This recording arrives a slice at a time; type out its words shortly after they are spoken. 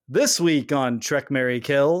This week on Trek, Marry,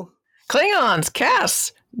 Kill. Klingons,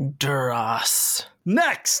 Cass, Duras.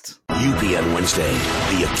 Next! UPN Wednesday,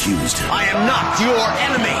 the accused. I am not your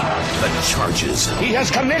enemy. The charges. He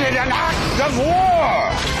has committed an act of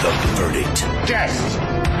war. The verdict. Death.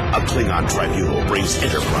 A Klingon tribunal brings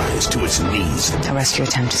Enterprise to its knees. Terrestrial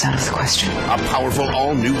attempt is out of the question. A powerful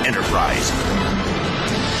all-new Enterprise.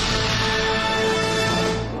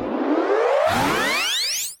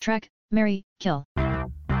 Trek, Marry, Kill.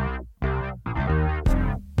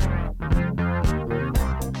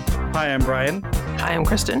 Hi, I'm Brian. Hi, I'm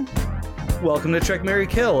Kristen. Welcome to Trek, Marry,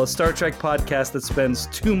 Kill, a Star Trek podcast that spends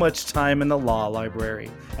too much time in the law library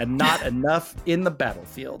and not enough in the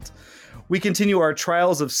battlefield. We continue our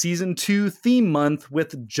Trials of Season 2 theme month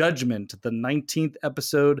with Judgment, the 19th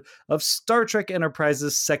episode of Star Trek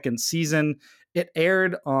Enterprise's second season. It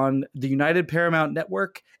aired on the United Paramount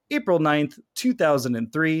Network April 9th,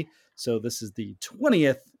 2003. So this is the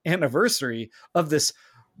 20th anniversary of this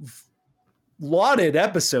lauded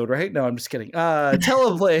episode, right? No, I'm just kidding.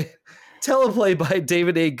 Teleplay by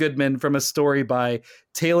David A. Goodman from a story by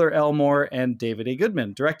Taylor Elmore and David A.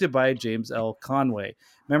 Goodman, directed by James L. Conway.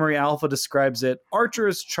 Memory Alpha describes it. Archer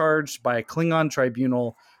is charged by a Klingon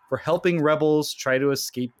tribunal for helping rebels try to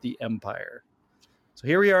escape the Empire. So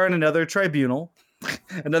here we are in another tribunal,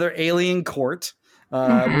 another alien court.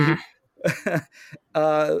 So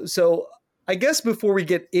I guess before we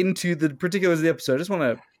get into the particulars of the episode, I just want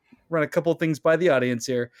to run a couple things by the audience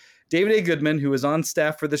here. David A. Goodman, who was on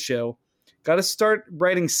staff for the show, got to start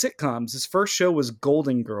writing sitcoms. His first show was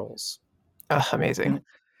Golden Girls. Oh, amazing. And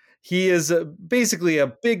he is basically a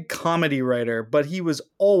big comedy writer, but he has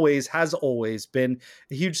always been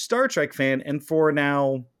a huge Star Trek fan. And for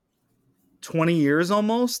now 20 years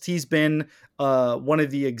almost, he's been one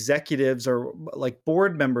of the executives or like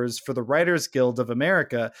board members for the Writers Guild of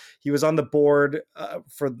America. He was on the board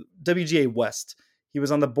for WGA West. He was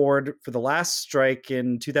on the board for the last strike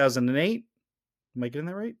in 2008. Am I getting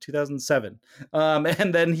that right? 2007.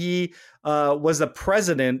 And then he was the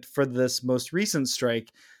president for this most recent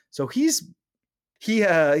strike. So he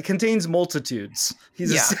contains multitudes.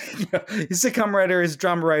 He's a sitcom writer, he's a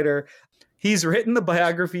drama writer. He's written the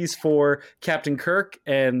biographies for Captain Kirk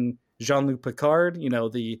and Jean-Luc Picard,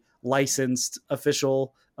 the licensed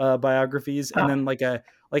official biographies, and then like a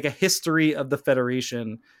history of the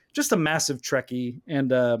Federation. Just a massive Trekkie,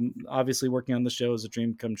 and obviously working on the show is a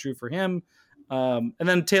dream come true for him. And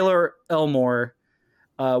then Taylor Elmore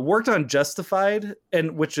worked on Justified,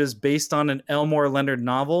 which is based on an Elmore Leonard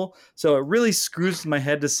novel. So it really screws my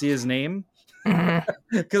head to see his name.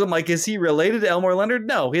 Because I'm like, is he related to Elmore Leonard?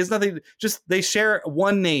 No, he has nothing. Just they share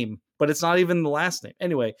one name, but it's not even the last name.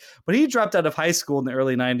 Anyway, but he dropped out of high school in the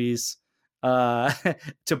early 90s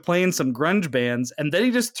to play in some grunge bands, and then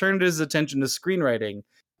he just turned his attention to screenwriting.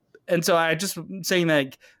 And so I just saying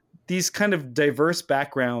that these kind of diverse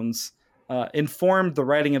backgrounds informed the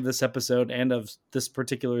writing of this episode and of this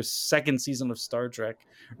particular second season of Star Trek.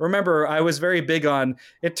 Remember, I was very big on,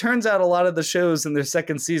 it turns out a lot of the shows in their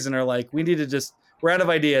second season are like, we're out of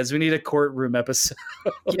ideas. We need a courtroom episode.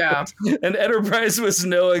 Yeah. And Enterprise was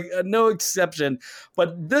no exception.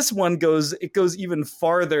 But this one goes even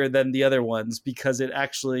farther than the other ones because it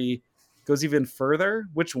actually goes even further.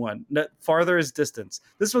 Which one? No, farther is distance.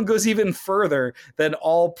 This one goes even further than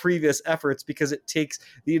all previous efforts because it takes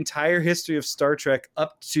the entire history of Star Trek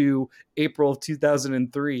up to April of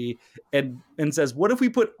 2003 and says, what if we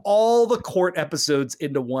put all the court episodes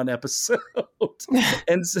into one episode?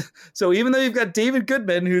 And so even though you've got David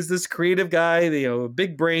Goodman, who's this creative guy, a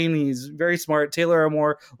big brain, he's very smart, Taylor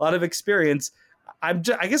Elmore, a lot of experience. I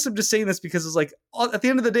guess I'm just saying this because it's like, at the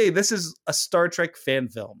end of the day, this is a Star Trek fan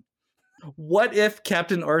film. What if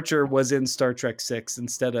Captain Archer was in Star Trek 6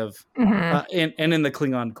 instead of and in the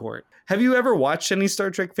Klingon court? Have you ever watched any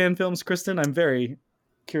Star Trek fan films, Kristen? I'm very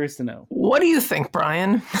curious to know. What do you think,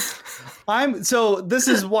 Brian? So this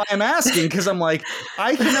is why I'm asking, because I'm like,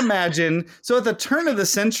 I can imagine. So at the turn of the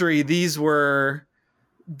century, this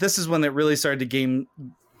is when it really started to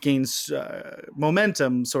gains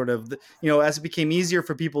momentum, sort of, as it became easier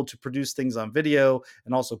for people to produce things on video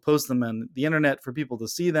and also post them on the internet for people to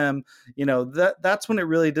see them. That's when it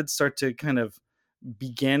really did start to kind of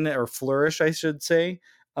begin or flourish, I should say.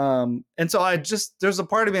 And so there's a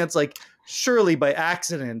part of me that's like, surely by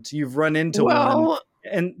accident you've run into one,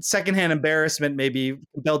 and secondhand embarrassment maybe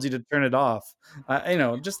compelled you to turn it off.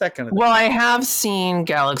 Just that kind of thing. Well, I have seen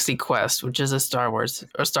Galaxy Quest, which is a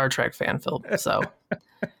Star Trek fan film. So,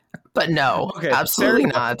 but no, okay, absolutely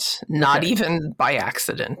not. Not even by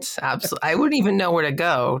accident. Absolutely, I wouldn't even know where to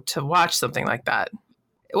go to watch something like that.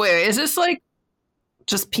 Wait, is this like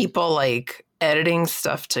just people like editing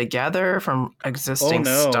stuff together from existing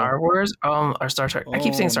Star Wars or Star Trek. I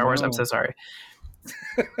keep saying Star Wars. I'm so sorry.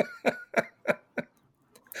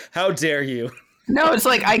 How dare you? No, it's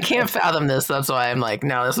like I can't fathom this. That's why I'm like,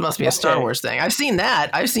 no, this must be a Star Wars thing. I've seen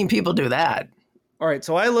that. I've seen people do that. All right,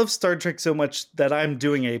 so I love Star Trek so much that I'm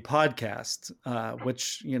doing a podcast,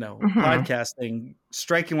 which, podcasting,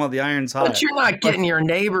 striking while the iron's hot. But you're not getting your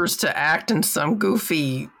neighbors to act in some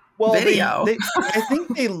goofy video. I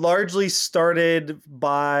think they largely started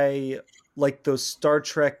by like those Star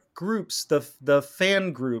Trek groups, the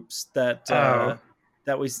fan groups that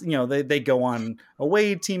was, they go on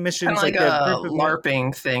away team missions, kind of like a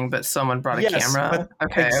LARPing thing, but someone brought a camera.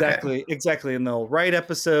 Exactly, and they'll write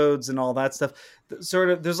episodes and all that stuff. Sort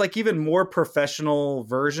of, there's like even more professional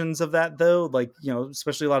versions of that though, like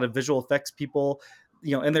especially a lot of visual effects people.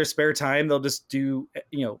 In their spare time, they'll just do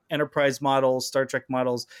Enterprise models, Star Trek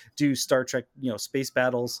models, do Star Trek space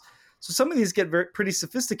battles. So some of these get pretty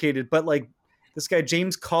sophisticated, but like this guy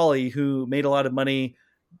James Cawley, who made a lot of money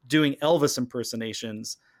doing Elvis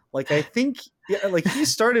impersonations. Like I think he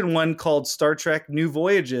started one called Star Trek New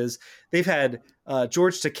Voyages. They've had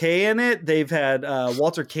George Takei in it. They've had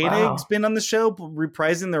Walter Koenig's been on the show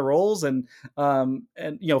reprising their roles and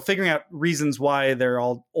figuring out reasons why they're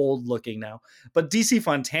all old looking now. But DC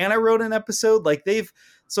Fontana wrote an episode.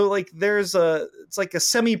 There's it's like a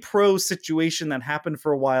semi-pro situation that happened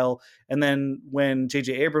for a while, and then when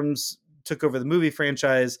J.J. Abrams took over the movie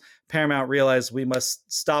franchise, Paramount realized we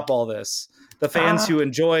must stop all this. The fans who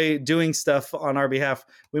enjoy doing stuff on our behalf,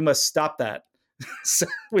 we must stop that. So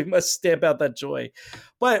we must stamp out that joy.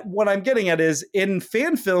 But what I'm getting at is in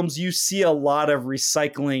fan films, you see a lot of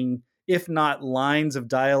recycling, if not lines of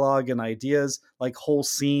dialogue and ideas, like whole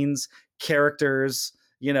scenes, characters,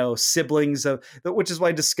 siblings of, which is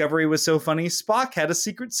why Discovery was so funny. Spock had a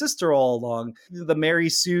secret sister all along. The Mary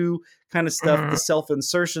Sue kind of stuff, the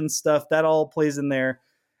self-insertion stuff, that all plays in there.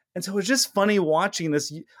 And so it was just funny watching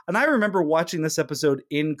this. And I remember watching this episode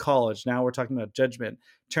in college. Now we're talking about Judgment,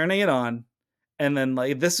 turning it on. And then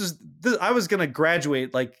I was going to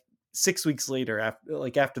graduate like 6 weeks later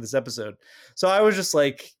after this episode. So I was just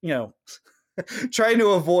like, trying to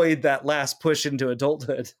avoid that last push into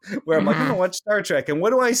adulthood where I'm like, I'm going to watch Star Trek. And what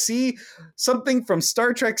do I see? Something from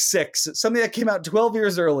Star Trek 6, something that came out 12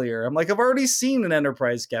 years earlier. I'm like, I've already seen an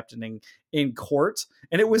Enterprise captaining in court,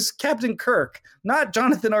 and it was Captain Kirk, not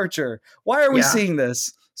Jonathan Archer. Why are we seeing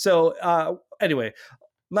this? So anyway,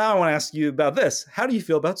 now I want to ask you about this. How do you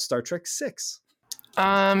feel about Star Trek 6?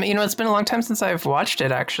 It's been a long time since I've watched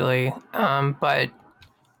it, actually. But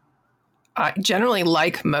I generally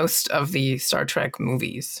like most of the Star Trek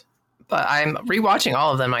movies, but I'm rewatching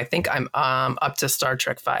all of them. I think I'm up to Star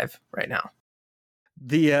Trek 5 right now.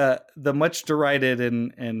 The much derided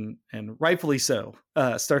and rightfully so,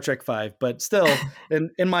 Star Trek 5, but still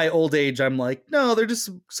in my old age, I'm like, no, they're just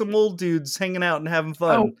some old dudes hanging out and having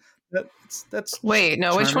fun. That's wait,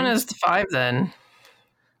 no, charming. Which one is the 5 then?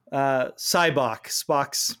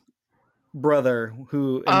 Spock's brother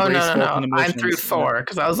who no. I'm through 4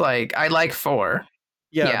 because I was like, I like 4.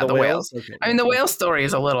 Yeah, the whales. Okay. I mean, the whale story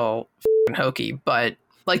is a little hokey, but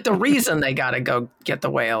like the reason they gotta go get the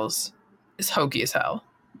whales is hokey as hell.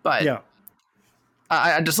 But yeah,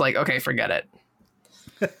 I'm just like, okay, forget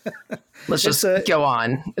it. Let's just go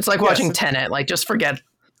on. It's like watching Tenet. Like, just forget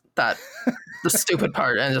that the stupid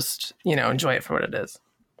part and just enjoy it for what it is.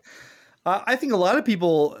 I think a lot of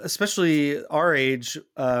people, especially our age,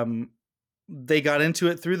 they got into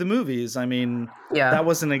it through the movies. I mean, that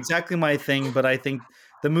wasn't exactly my thing, but I think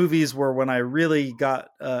the movies were when I really got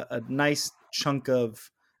a nice chunk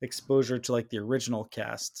of exposure to like the original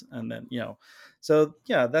cast. And then, so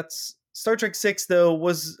yeah, that's Star Trek 6 though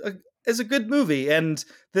is a good movie. And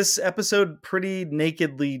this episode pretty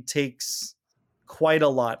nakedly takes quite a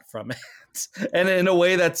lot from it. And in a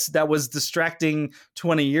way that was distracting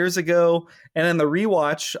 20 years ago. And in the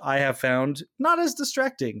rewatch, I have found not as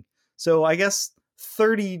distracting. So I guess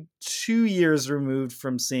 32 years removed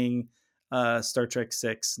from seeing Star Trek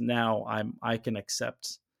 6, now I can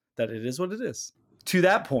accept that it is what it is. To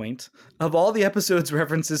that point, of all the episode's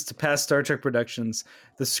references to past Star Trek productions,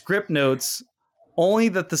 the script notes only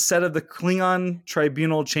that the set of the Klingon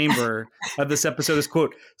tribunal chamber of this episode is,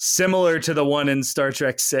 quote, similar to the one in Star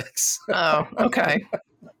Trek 6. Oh, okay.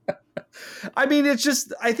 I mean, it's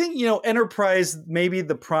just, I think, Enterprise, maybe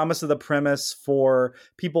the promise of the premise for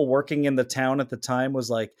people working in the town at the time was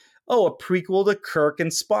like, oh, a prequel to Kirk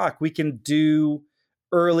and Spock. We can do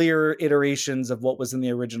earlier iterations of what was in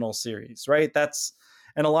the original series, right?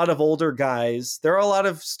 And a lot of older guys, there are a lot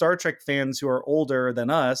of Star Trek fans who are older than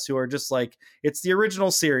us who are just like, it's the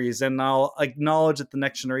original series and I'll acknowledge that the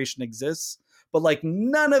next generation exists, but like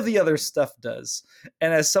none of the other stuff does.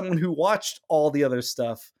 And as someone who watched all the other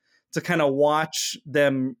stuff, to kind of watch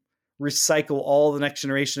them recycle all the Next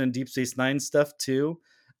Generation and Deep Space Nine stuff too,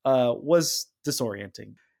 was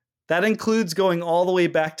disorienting. That includes going all the way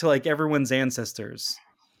back to like everyone's ancestors.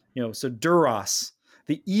 So Duras,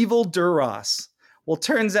 the evil Duras. Well,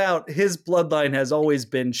 turns out his bloodline has always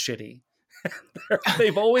been shitty.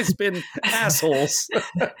 They've always been assholes.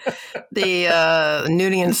 The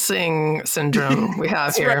Noonien Singh syndrome we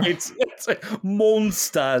have here. Right. It's like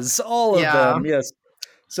monsters, all of them. Yes.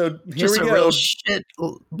 So here just we a go. real shit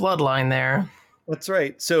bloodline there. That's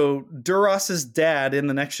right. So Duras's dad in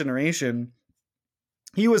the Next Generation,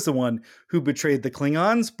 he was the one who betrayed the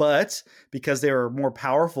Klingons, but because they were more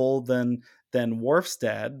powerful than Worf's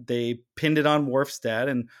dad, they pinned it on Worf's dad,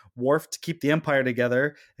 and Worf, to keep the Empire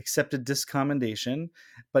together, accepted discommendation.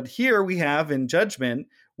 But here we have, in Judgment,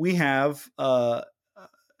 we have an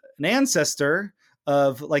ancestor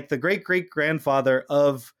of like the great-great-grandfather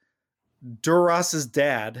of Duras's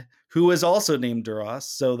dad, who was also named Duras.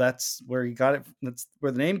 So that's where he got it. That's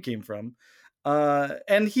where the name came from.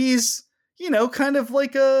 And he's, kind of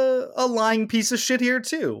like a lying piece of shit here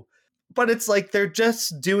too. But it's like they're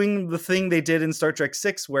just doing the thing they did in Star Trek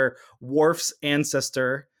VI, where Worf's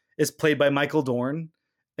ancestor is played by Michael Dorn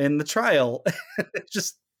in the trial. It's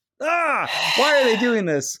just, why are they doing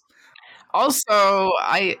this? Also,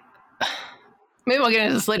 maybe I'll get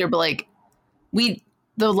into this later, but like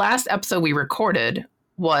the last episode we recorded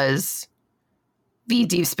was the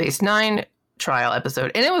Deep Space Nine trial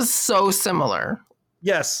episode, and it was so similar.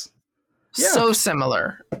 Yes. Yeah. So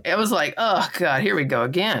similar. It was like, oh God, here we go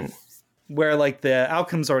again. Where like the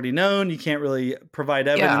outcome's already known, you can't really provide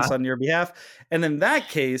evidence on your behalf. And in that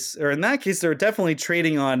case, they're definitely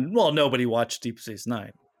trading on, well, nobody watched Deep Space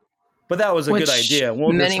Nine. But that was a good idea.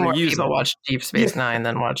 Many more people watched Deep Space Nine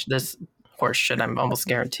than watched this horse shit, I'm almost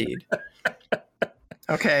guaranteed.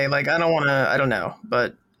 Okay, like I don't know,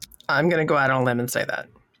 but I'm going to go out on a limb and say that.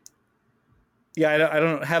 Yeah, I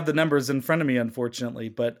don't have the numbers in front of me, unfortunately,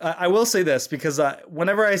 but I will say this, because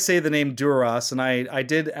whenever I say the name Duras, and I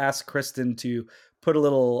did ask Kristen to put a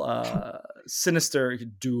little sinister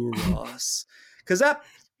Duras, because that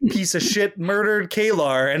piece of shit murdered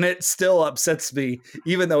Kalar, and it still upsets me,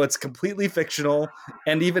 even though it's completely fictional,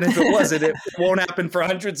 and even if it wasn't, it won't happen for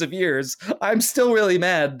hundreds of years. I'm still really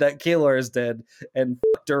mad that Kalar is dead, and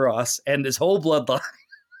Duras and his whole bloodline.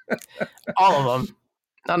 All of them.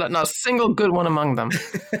 Not a single good one among them.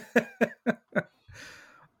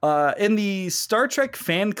 In the Star Trek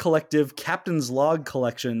fan collective Captain's Log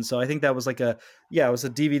collection, so I think that was like it was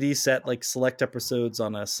a DVD set, like select episodes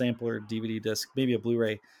on a sampler DVD disc, maybe a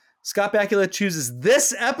Blu-ray. Scott Bakula chooses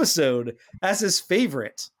this episode as his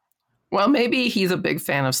favorite. Well, maybe he's a big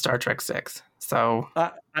fan of Star Trek VI, so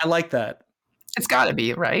I like that. It's got to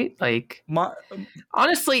be, right? Like,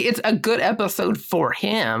 honestly, it's a good episode for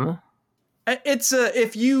him. It's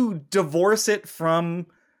if you divorce it from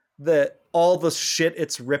all the shit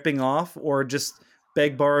it's ripping off or just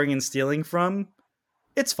borrowing and stealing from,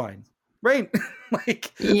 it's fine, right?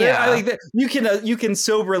 Like, yeah, I think that you can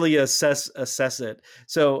soberly assess it.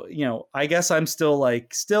 So I guess I'm still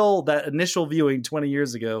that initial viewing 20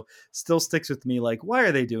 years ago still sticks with me. Like, why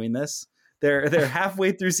are they doing this? They're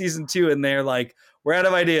halfway through season 2 and they're like, we're out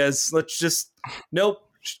of ideas. Let's just nope.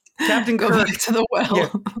 Captain Go Kirk back to the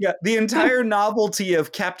well. Yeah, the entire novelty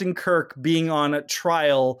of Captain Kirk being on a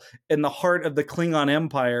trial in the heart of the Klingon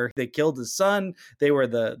Empire. They killed his son. They were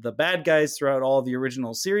the bad guys throughout all of the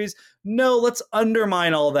original series. No, let's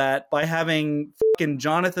undermine all that by having fucking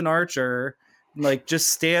Jonathan Archer like just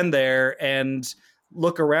stand there and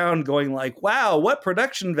look around going like, wow, what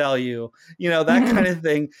production value, that kind of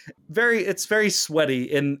thing. It's very sweaty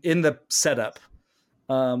in the setup.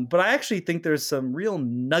 But I actually think there's some real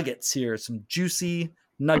nuggets here, some juicy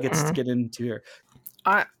nuggets to get into here.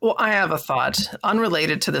 I have a thought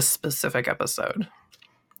unrelated to this specific episode.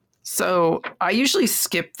 So I usually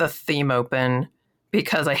skip the theme open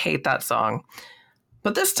because I hate that song.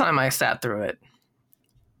 But this time I sat through it.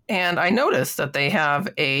 And I noticed that they have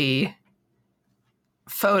a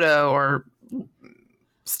photo or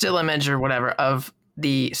still image or whatever of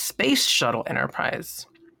the Space Shuttle Enterprise,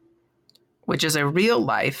 which is a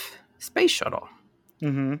real-life space shuttle.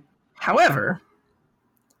 Mm-hmm. However,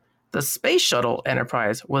 the Space Shuttle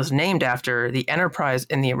Enterprise was named after the Enterprise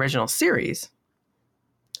in the original series.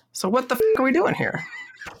 So what the f*** are we doing here?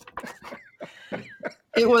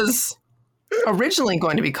 It was originally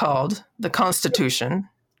going to be called the Constitution,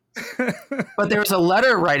 but there was a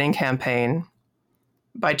letter writing campaign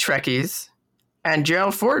by Trekkies, and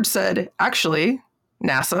Gerald Ford said, actually,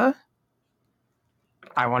 NASA,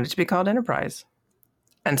 I wanted to be called Enterprise.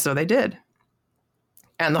 And so they did.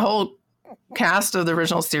 And the whole cast of the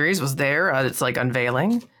original series was there at its like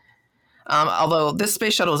unveiling. Although this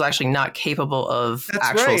space shuttle was actually not capable of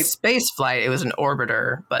actual space flight. It was an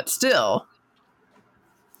orbiter, but still,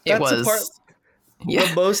 it was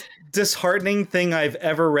the most disheartening thing I've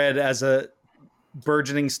ever read as a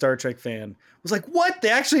burgeoning Star Trek fan. Was like, what? They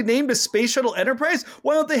actually named a space shuttle Enterprise?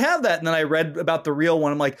 Why don't they have that? And then I read about the real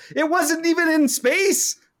one. I'm like, it wasn't even in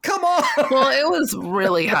space. Come on. Well, it was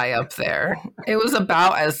really high up there. It was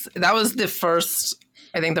that was the first,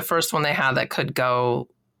 I think the first one they had that could go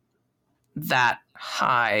that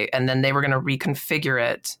high. And then they were going to reconfigure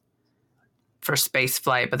it for space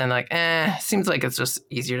flight. But then like, seems like it's just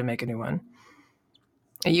easier to make a new one.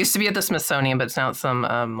 It used to be at the Smithsonian, but it's now at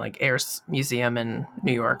some like air museum in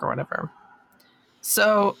New York or whatever.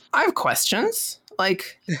 So I have questions.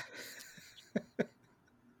 Like,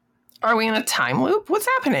 are we in a time loop? What's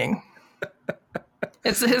happening?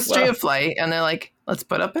 It's the history of flight, and they're like, let's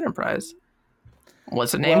put up Enterprise.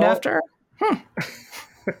 What's it named after?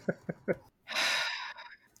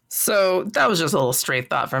 So that was just a little straight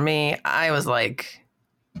thought for me. I was like,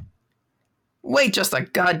 wait just a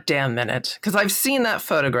goddamn minute. Because I've seen that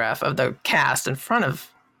photograph of the cast in front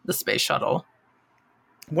of the space shuttle.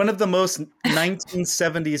 One of the most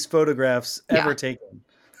 1970s photographs ever taken.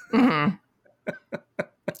 Mm-hmm.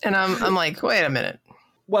 And I'm like, wait a minute.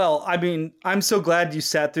 Well, I mean, I'm so glad you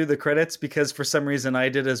sat through the credits because for some reason I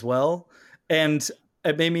did as well. And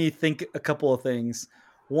it made me think a couple of things.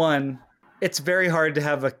 One, it's very hard to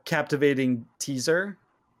have a captivating teaser.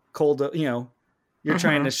 You're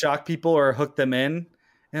trying to shock people or hook them in. And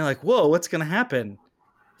they're like, whoa, what's going to happen?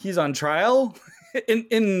 He's on trial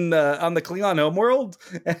on the Klingon homeworld.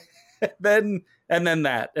 and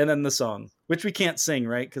then the song, which we can't sing,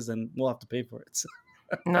 right? Because then we'll have to pay for it. So.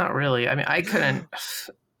 Not really. I mean, I couldn't.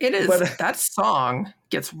 It is that song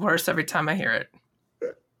gets worse every time I hear it.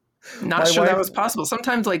 Not sure that was possible.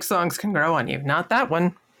 Sometimes like songs can grow on you. Not that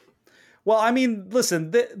one. Well, I mean,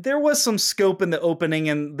 listen, there was some scope in the opening,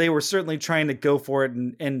 and they were certainly trying to go for it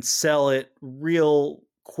and sell it real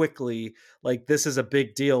quickly. Like, this is a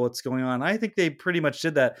big deal. What's going on? I think they pretty much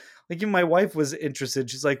did that. Like, even my wife was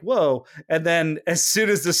interested. She's like, whoa. And then as soon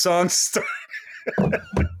as the song started,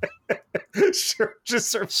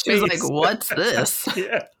 just her she was like, what's this?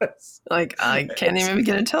 Yes. Like, I can't even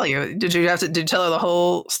begin to tell you. Did you tell her the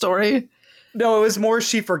whole story? No, it was more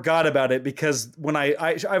she forgot about it because when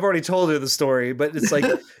I've already told her the story, but it's like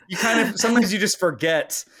you kind of sometimes you just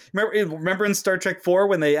forget. Remember in Star Trek 4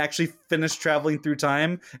 when they actually finished traveling through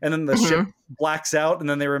time and then the ship blacks out and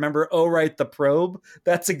then they remember, oh right, the probe.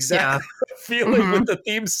 That's exactly the feeling with the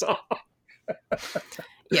theme song.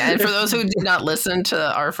 Yeah, and for those who did not listen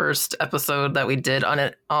to our first episode that we did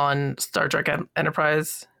on Star Trek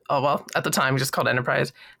Enterprise. Oh, well, at the time, we just called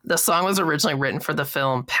Enterprise. The song was originally written for the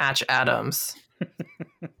film Patch Adams.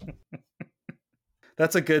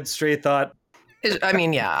 That's a good straight thought. I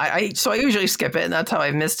mean, yeah. So I usually skip it, and that's how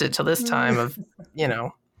I missed it till this time of,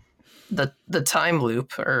 the time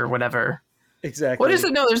loop or whatever. Exactly. What is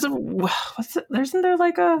it? No, isn't there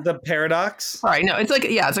like a... The paradox? All right, no, it's like,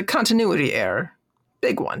 it's a continuity error.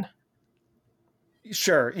 Big one.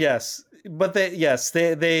 Sure, yes. But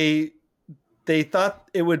they thought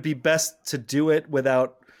it would be best to do it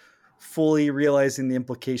without fully realizing the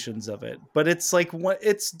implications of it. But it's like,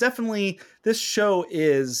 it's definitely, this show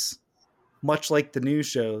is much like the new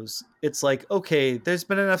shows. It's like, okay, there's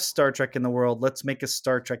been enough Star Trek in the world. Let's make a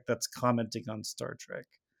Star Trek that's commenting on Star Trek.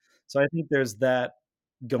 So I think there's that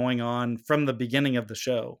going on from the beginning of the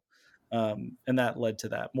show. And that led to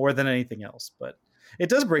that more than anything else. But it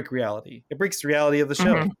does break reality. It breaks the reality of the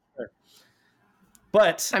show. Sure.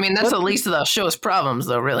 But I mean, that's the least of the show's problems,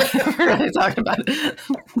 though, really. We're really talking about it.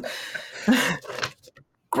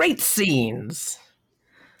 Great scenes.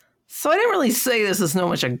 So I didn't really say this is so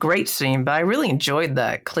much a great scene, but I really enjoyed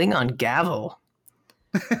that Klingon gavel.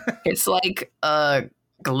 It's like a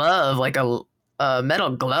glove, like a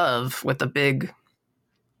metal glove with a big,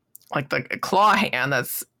 like the claw hand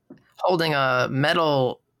that's holding a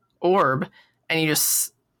metal orb, and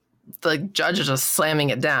the judge is just slamming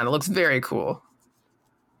it down. It looks very cool.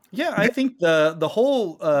 Yeah, I think the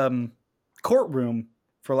whole courtroom,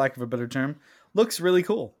 for lack of a better term, looks really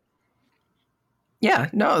cool. Yeah,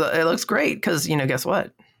 no, it looks great because, guess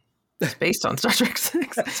what? It's based on Star Trek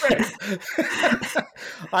 6. That's right.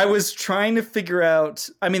 I was trying to figure out,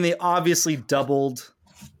 I mean, they obviously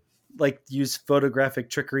used photographic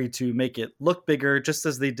trickery to make it look bigger, just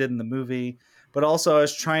as they did in the movie. But also I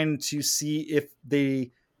was trying to see if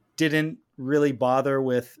they didn't really bother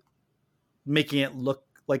with making it look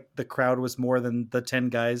like the crowd was more than the 10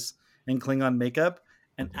 guys in Klingon makeup.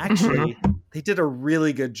 And actually, they did a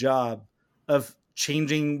really good job of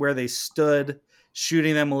changing where they stood,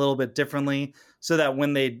 shooting them a little bit differently, so that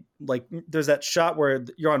when they like, there's that shot where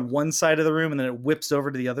you're on one side of the room and then it whips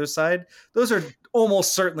over to the other side. Those are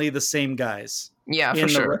almost certainly the same guys. Yeah, for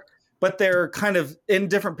sure. But they're kind of in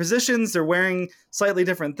different positions. They're wearing slightly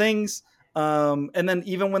different things. And then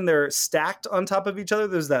even when they're stacked on top of each other,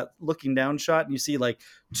 there's that looking down shot and you see like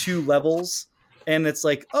two levels, and it's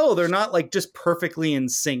like, oh, they're not like just perfectly in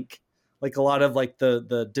sync like a lot of like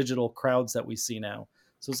the digital crowds that we see now.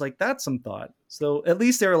 So it's like, that's some thought. So at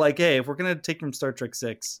least they were like, hey, if we're gonna take from Star Trek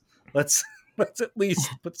 6, let's at least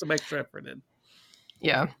put some extra effort in.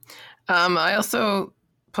 Yeah. I also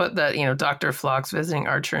put that, Dr. Phlox visiting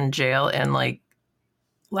Archer in jail and like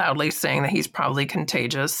loudly saying that he's probably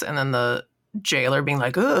contagious, and then the jailer being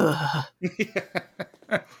like, ugh.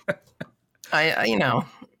 I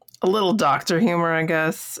a little doctor humor, I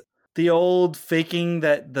guess. The old faking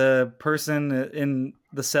that the person in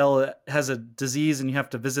the cell has a disease and you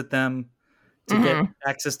have to visit them to get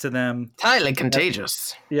access to them. Highly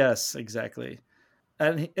contagious. Yes, exactly.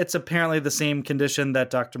 And it's apparently the same condition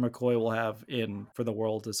that Dr. McCoy will have in For the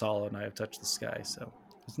World is Hollow and I Have Touched the Sky. So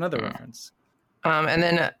there's another reference. And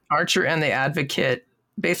then Archer and the Advocate,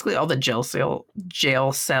 basically all the jail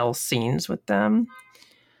cell scenes with them.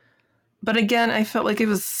 But again, I felt like it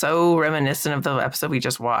was so reminiscent of the episode we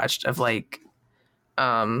just watched of like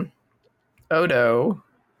Odo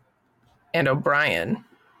and O'Brien,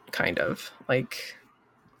 kind of like.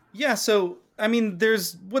 Yeah, so I mean,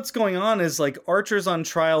 there's what's going on is like Archer's on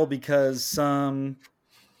trial because some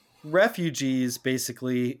refugees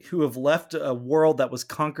basically who have left a world that was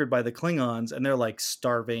conquered by the Klingons, and they're like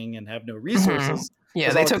starving and have no resources.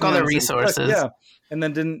 Yeah, they took all their resources. Yeah, and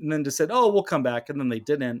then just said, "Oh, we'll come back," and then they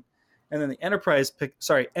didn't. And then the Enterprise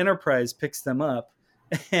picks them up,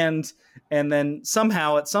 and then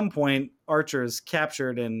somehow at some point Archer is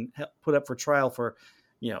captured and put up for trial for,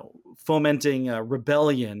 fomenting a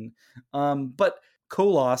rebellion. But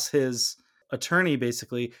Kolos, his attorney,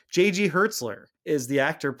 basically, J.G. Hertzler is the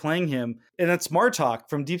actor playing him, and it's Martok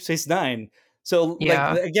from Deep Space Nine. So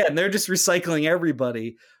like, again, they're just recycling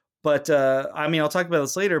everybody. But I mean, I'll talk about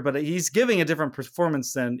this later. But he's giving a different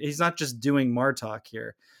performance than he's not just doing Martok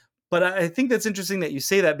here. But I think that's interesting that you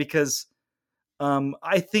say that because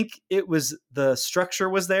I think the structure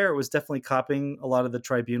was there. It was definitely copying a lot of the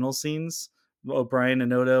tribunal scenes, O'Brien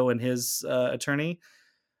and Odo and his attorney.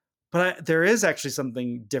 But there is actually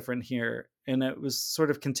something different here. And it was sort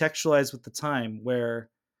of contextualized with the time where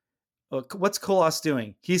what's Kolos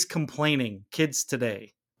doing? He's complaining, kids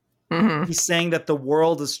today. Mm-hmm. He's saying that the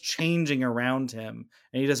world is changing around him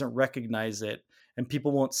and he doesn't recognize it. And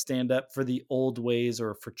people won't stand up for the old ways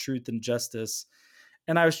or for truth and justice.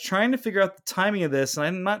 And I was trying to figure out the timing of this, and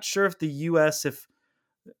I'm not sure if the U.S., if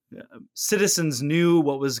citizens knew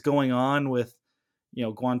what was going on with,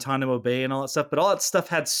 Guantanamo Bay and all that stuff, but all that stuff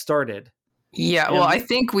had started. Yeah, well, I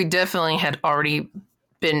think we definitely had already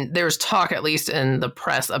there was talk, at least in the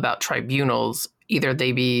press, about tribunals, either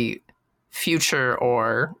they be future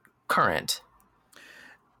or current.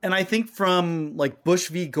 And I think from like Bush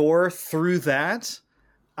v. Gore through that,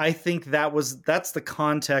 I think that's the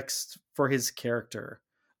context for his character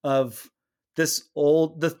of this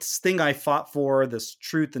thing I fought for, this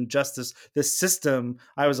truth and justice, this system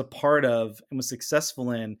I was a part of and was successful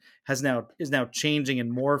in is now changing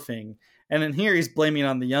and morphing. And in here he's blaming it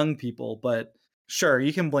on the young people, but sure,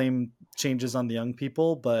 you can blame changes on the young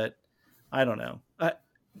people, but I don't know.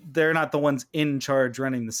 They're not the ones in charge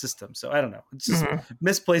running the system. So I don't know. It's just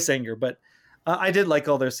misplaced anger, but I did like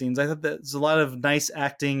all their scenes. I thought there's a lot of nice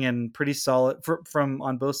acting and pretty solid from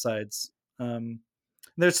on both sides.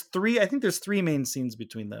 There's three main scenes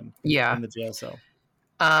between them. Yeah. In the jail cell.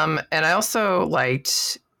 And I also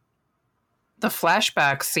liked the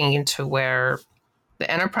flashback scene to where the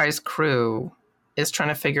Enterprise crew is trying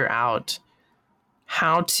to figure out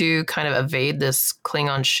how to kind of evade this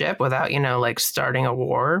Klingon ship without, like starting a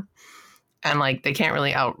war. And like, they can't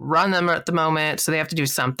really outrun them at the moment. So they have to do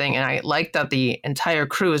something. And I like that the entire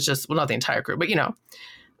crew is just, well, not the entire crew, but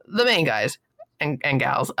the main guys and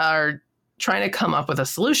gals are trying to come up with a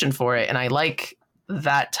solution for it. And I like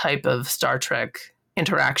that type of Star Trek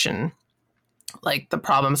interaction, like the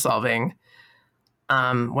problem solving,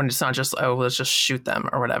 when it's not just, oh, let's just shoot them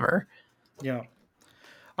or whatever. Yeah.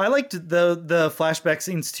 I liked the flashback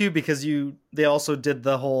scenes too, because they also did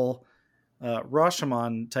the whole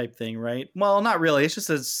Rashomon type thing, right? Well, not really. It's just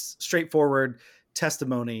a straightforward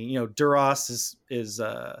testimony. Duras is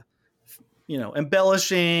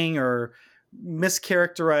embellishing or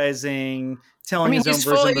mischaracterizing telling his own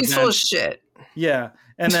version of he's full of shit. Yeah.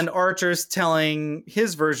 And then Archer's telling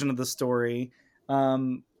his version of the story,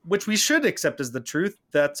 which we should accept as the truth.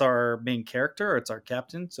 That's our main character, or it's our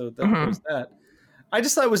captain. So there's that. I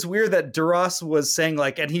just thought it was weird that Duras was saying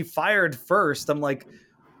like, and he fired first. I'm like,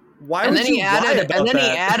 why would you lie about that? And then he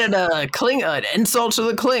added an insult to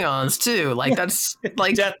the Klingons too. Like that's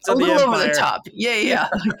like a little over the top. Yeah.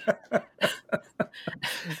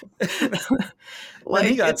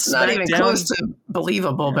 Like it's not even close to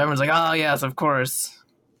believable. But everyone's like, oh yes, of course.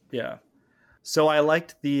 Yeah. So I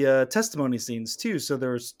liked the testimony scenes too. So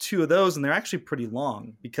there's 2 of those, and they're actually pretty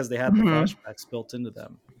long because they had the flashbacks built into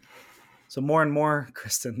them. So more and more,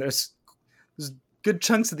 Kristen, there's good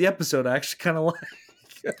chunks of the episode I actually kind of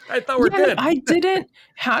like. I thought we're good.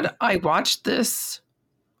 I watched this,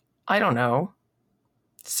 I don't know,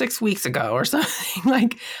 6 weeks ago or something.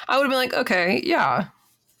 Like, I would have been like, okay, yeah.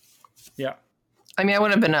 Yeah. I mean, I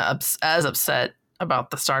wouldn't have been as upset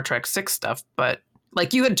about the Star Trek 6 stuff, but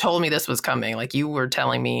like you had told me this was coming. Like you were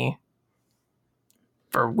telling me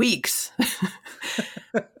for weeks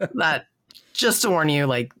that just to warn you,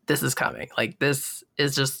 like this is coming. Like this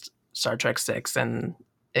is just Star Trek 6, and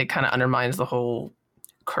it kind of undermines the whole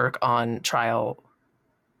Kirk on trial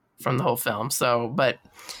from the whole film. So, but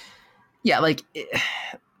yeah, like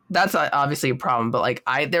that's obviously a problem, but like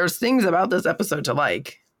there's things about this episode to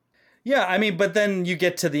like. Yeah, I mean, but then you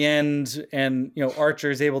get to the end and, Archer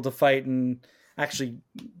is able to fight and actually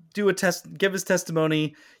do a test, give his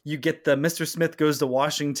testimony. You get the Mr. Smith goes to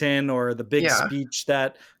Washington, or the big speech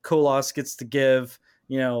that Kolos gets to give,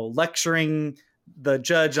 lecturing the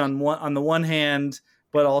judge on the one hand,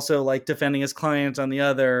 but also like defending his client on the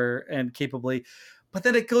other, and capably. But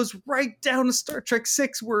then it goes right down to Star Trek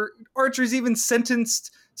 6, where Archer's even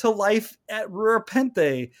sentenced to life at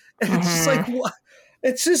Rurapente. And it's just like, what?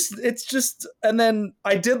 It's just, and then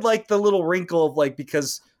I did like the little wrinkle of like,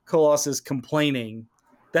 because Kolos is complaining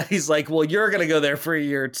that he's like, well, you're going to go there for a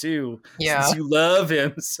year too. Yeah. Since you love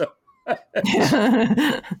him. So,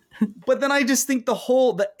 but then I just think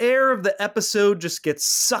the air of the episode just gets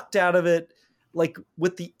sucked out of it. Like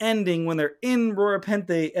with the ending when they're in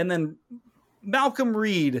Rurapente, and then Malcolm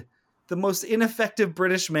Reed, the most ineffective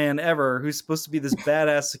British man ever, who's supposed to be this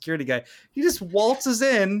badass security guy, he just waltzes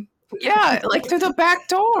in. Yeah, like through the back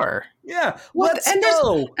door. Yeah, let's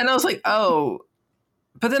go. And I was like, oh,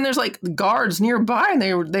 but then there's like guards nearby, and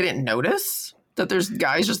they didn't notice that there's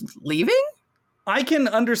guys just leaving. I can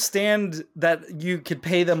understand that you could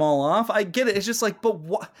pay them all off. I get it. It's just like, but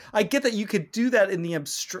what? I get that you could do that in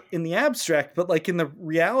the abstract, but like in the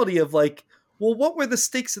reality of like, well, what were the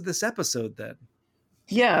stakes of this episode then?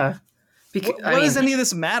 Yeah. Because what does any of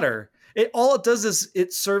this matter? All it does is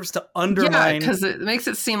it serves to undermine. Yeah, because it makes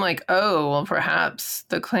it seem like, oh, well, perhaps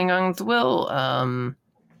the Klingons will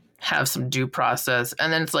have some due process,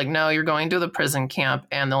 and then it's like, no, you're going to the prison camp,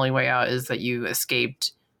 and the only way out is that you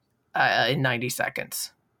escaped in 90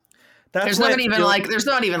 seconds. There's not even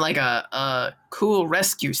like a cool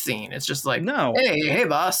rescue scene. It's just like, no, hey,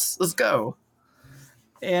 boss, let's go.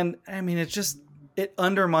 And I mean, it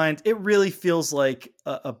undermines. It really feels like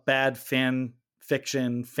a bad fan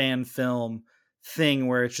fiction, fan film thing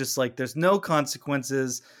where it's just like there's no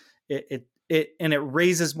consequences. It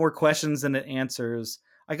raises more questions than it answers.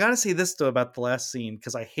 I gotta say this though about the last scene,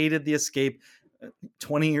 because I hated the escape.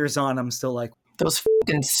 20 years on, I'm still like, those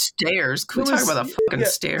fucking stairs. Can we talk about the fucking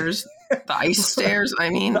stairs? The ice stairs, I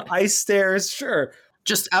mean. The ice stairs, sure.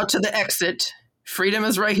 Just out to the exit. Freedom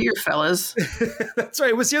is right here, fellas. That's right.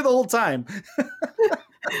 It was here the whole time.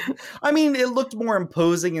 I mean, it looked more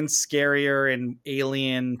imposing and scarier and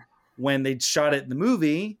alien when they shot it in the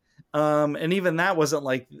movie. And even that wasn't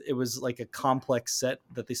like, it was like a complex set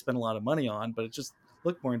that they spent a lot of money on, but it just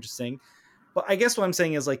looked more interesting. But I guess what I'm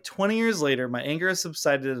saying is like 20 years later, my anger has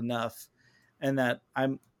subsided enough, and that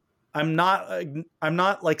I'm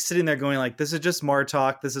not like sitting there going like, this is just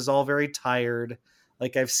Martok. This is all very tired.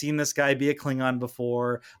 Like I've seen this guy be a Klingon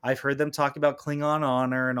before. I've heard them talk about Klingon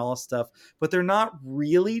honor and all stuff, but they're not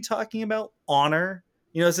really talking about honor.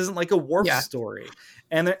 This isn't like a Worf story.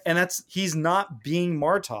 And he's not being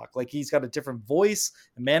Martok. Like he's got a different voice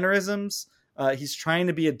and mannerisms. He's trying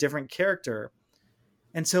to be a different character.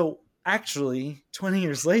 And so actually 20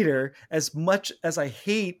 years later, as much as I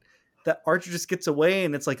hate that Archer just gets away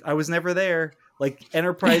and it's like, I was never there. Like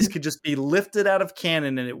Enterprise could just be lifted out of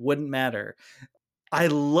canon and it wouldn't matter. I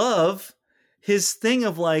love his thing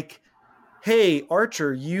of like, hey,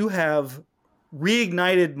 Archer, you have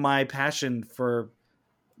reignited my passion for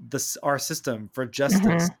our system, for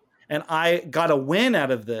justice. And I got a win out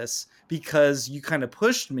of this because you kind of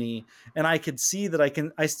pushed me, and I could see that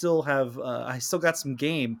I still got some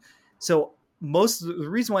game. So the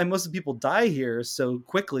reason why most of the people die here so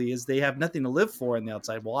quickly is they have nothing to live for on the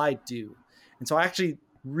outside. Well, I do. And so I actually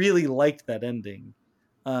really liked that ending.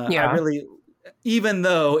 I really, even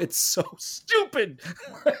though it's so stupid.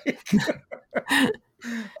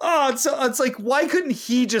 It's like, why couldn't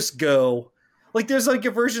he just go? Like, there's like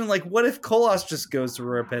a version like, what if Kolos just goes to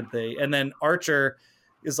Repente, and then Archer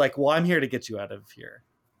is like, well, I'm here to get you out of here.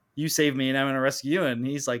 You save me and I'm going to rescue you. And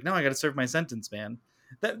he's like, no, I got to serve my sentence, man.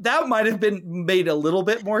 That might have been made a little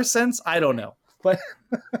bit more sense. I don't know. But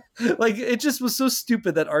like, it just was so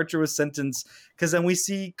stupid that Archer was sentenced, because then we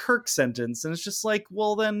see Kirk sentenced, and it's just like,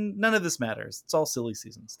 well, then none of this matters. It's all silly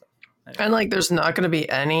season stuff. And like, there's not going to be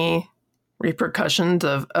any repercussions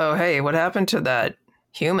of, oh, hey, what happened to that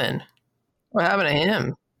human? What happened to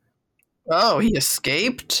him? Oh, he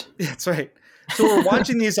escaped? That's right. So we're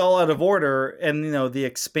watching these all out of order, and the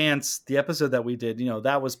Expanse, the episode that we did,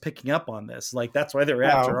 that was picking up on this. Like, that's why they're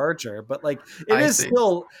after Archer. But like, it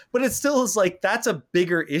still is like, that's a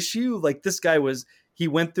bigger issue. Like, this guy he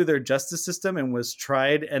went through their justice system and was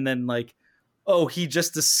tried, and then like, oh, he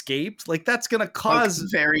just escaped. Like, that's gonna cause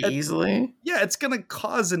very easily. Yeah, it's gonna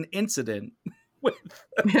cause an incident with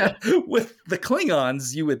the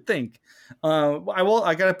Klingons, you would think.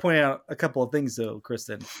 I gotta point out a couple of things though,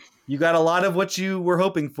 Kristen. You got a lot of what you were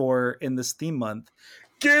hoping for in this theme month.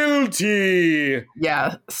 Guilty.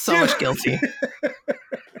 Yeah, so much guilty.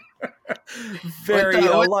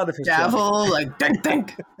 A lot of gavel, like dink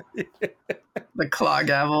dink. The claw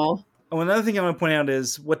gavel. Oh, another thing I want to point out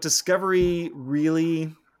is what Discovery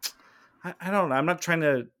really. I don't know. I'm not trying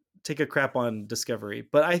to take a crap on Discovery,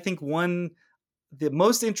 but I think the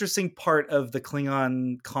most interesting part of the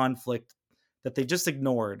Klingon conflict that they just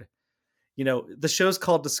ignored. The show's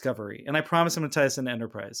called Discovery, and I promise I'm going to tie this into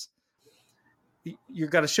Enterprise. You've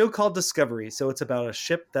got a show called Discovery, so it's about a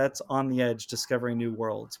ship that's on the edge discovering new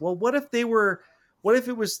worlds. Well, what if it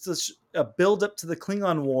was a build up to the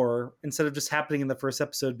Klingon War instead of just happening in the first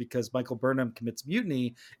episode because Michael Burnham commits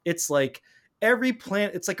mutiny? It's like every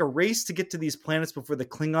planet, it's like a race to get to these planets before the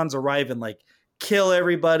Klingons arrive and like kill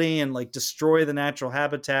everybody and like destroy the natural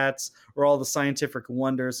habitats or all the scientific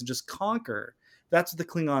wonders and just conquer. That's what the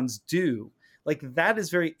Klingons do. Like, that is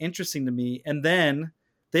very interesting to me. And then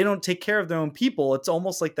they don't take care of their own people. It's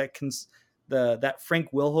almost like that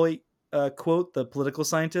Frank Wilhoit quote, the political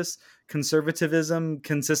scientist: conservatism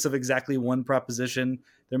consists of exactly one proposition.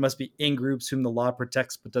 There must be in-groups whom the law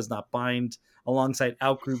protects but does not bind, alongside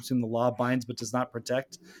out-groups whom the law binds but does not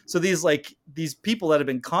protect. So these people that have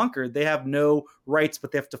been conquered, they have no rights,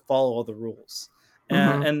 but they have to follow all the rules.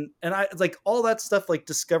 And I like all that stuff, like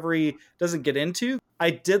Discovery doesn't get into.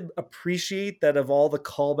 I did appreciate that of all the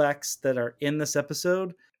callbacks that are in this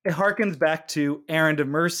episode, it harkens back to Errand of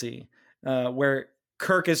Mercy, where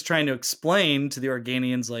Kirk is trying to explain to the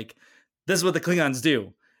Organians, like, this is what the Klingons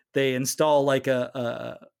do. They install like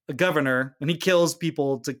a governor, and he kills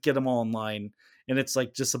people to get them all in line. And it's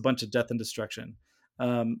like just a bunch of death and destruction.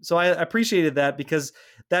 So I appreciated that, because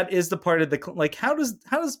that is the part of the, like, how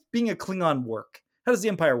does being a Klingon work? How does the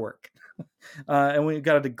Empire work? And we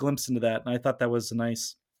got a glimpse into that. And I thought that was a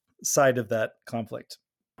nice side of that conflict.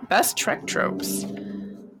 Best Trek tropes.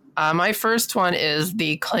 My first one is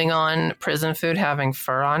the Klingon prison food having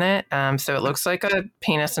fur on it. So it looks like a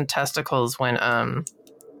penis and testicles when,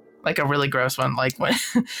 like a really gross one, like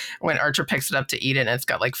when Archer picks it up to eat it and it's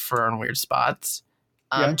got like fur and weird spots.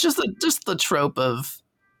 Just the trope of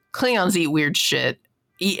Klingons eat weird shit,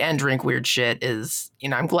 eat and drink weird shit is,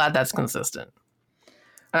 I'm glad that's consistent.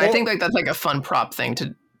 And I think like that's like a fun prop thing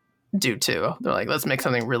to do too. They're like, let's make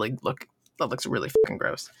something that looks really fucking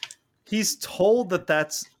gross. He's told that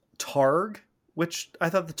that's Targ, which I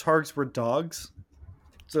thought the Targs were dogs.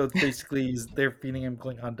 So basically they're feeding him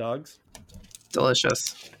Klingon dogs.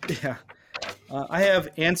 Delicious. Yeah. I have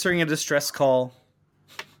answering a distress call.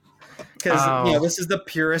 Because this is the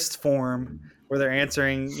purest form where they're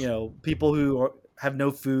answering, people who have no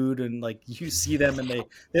food, and like you see them and they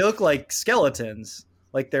look like skeletons,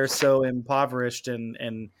 like they're so impoverished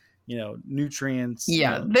and nutrients.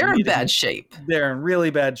 Yeah, they're in bad shape. They're in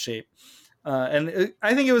really bad shape, and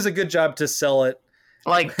I think it was a good job to sell it.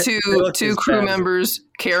 Like two crew members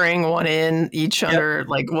carrying one in each under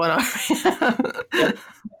like one arm. Yep.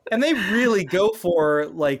 And they really go for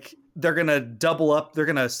like. They're going to double up. They're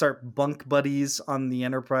going to start bunk buddies on the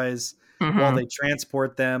Enterprise while they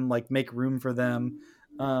transport them, like make room for them.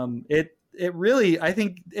 It really, I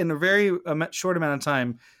think in a very short amount of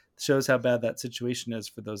time, shows how bad that situation is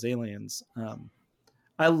for those aliens.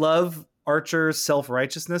 I love Archer's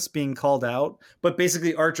self-righteousness being called out, but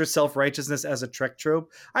basically Archer's self-righteousness as a Trek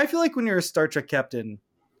trope. I feel like when you're a Star Trek captain,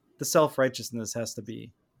 the self-righteousness has to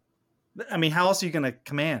be I mean, how else are you going to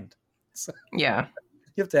command? So, Yeah.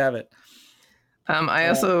 you have to have it. I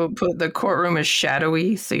also put the courtroom is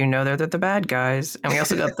shadowy, so you know they're the bad guys. And we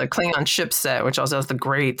also got the Klingon ship set, which also has the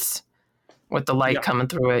grates with the light coming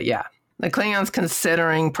through it. Yeah. The Klingons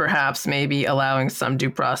considering perhaps maybe allowing some due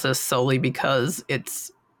process solely because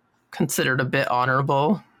it's considered a bit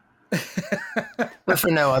honorable, but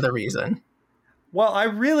for no other reason. Well, I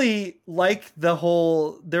really like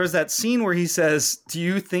there's that scene where he says, "Do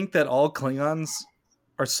you think that all Klingons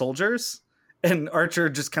are soldiers?" And Archer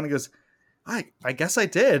just kind of goes, I guess I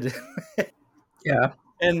did. Yeah.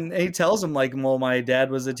 And he tells him, like, well, my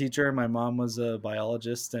dad was a teacher, my mom was a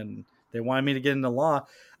biologist, and they wanted me to get into law.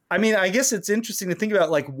 I mean, I guess it's interesting to think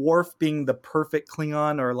about, like, Worf being the perfect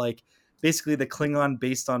Klingon, or, like, basically the Klingon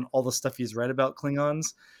based on all the stuff he's read about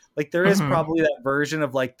Klingons. Like, there is probably that version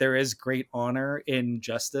of, like, there is great honor in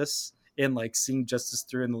justice, in, like, seeing justice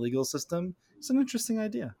through in the legal system. It's an interesting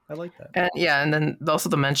idea. I like that. And yeah, and then also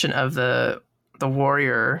the mention of the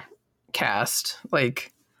warrior cast,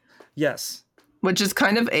 like, yes, which is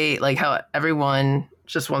kind of like how everyone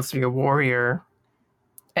just wants to be a warrior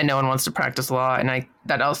and no one wants to practice law. And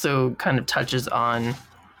that also kind of touches on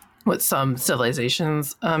what some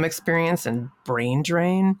civilizations experience in brain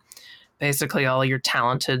drain. Basically, all your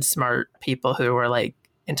talented, smart people who are like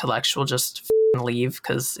intellectual just leave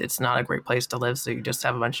because it's not a great place to live. So you just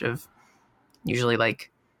have a bunch of usually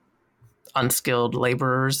like unskilled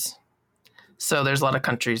laborers. So there's a lot of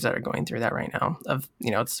countries that are going through that right now.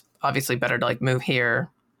 It's obviously better to like move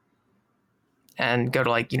here and go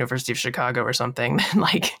to like University of Chicago or something than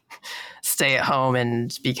like stay at home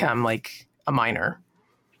and become like a miner.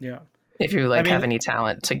 Yeah. If you like have any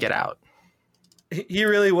talent to get out. He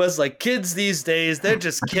really was like, kids these days, they're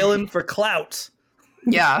just killing for clout.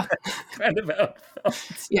 Yeah. Kind of how it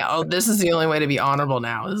felt. Yeah. Oh, this is the only way to be honorable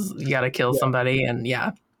now is you got to kill somebody. And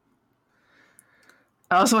yeah.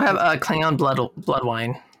 I also have a Klingon blood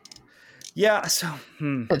wine. Yeah. So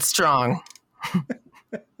it's strong.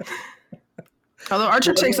 Although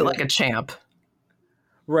Archer takes it like a champ.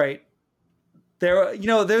 Right.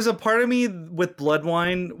 There's a part of me with blood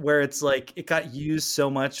wine where it's like it got used so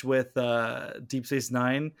much with Deep Space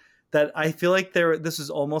Nine that I feel like this was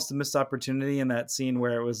almost a missed opportunity in that scene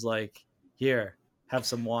where it was like, here, have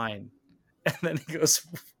some wine. And then he goes,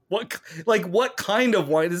 what kind of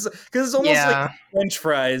wine is it? Because it's almost like French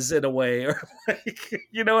fries in a way, or like,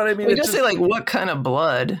 you know what I mean? We just say like, what kind of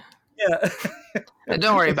blood? Yeah.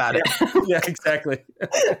 Don't worry about it. Yeah, exactly.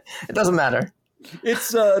 It doesn't matter.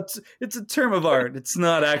 It's a term of art. It's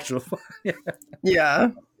not actual.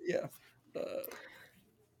 Yeah. Yeah.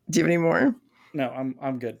 Do you have any more? No,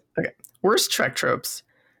 I'm good. Okay. Worst Trek tropes.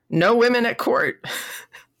 No women at court.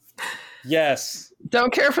 Yes.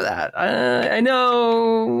 Don't care for that. I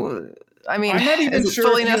know. I mean, I'm not even is sure it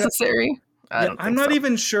fully necessary? I'm not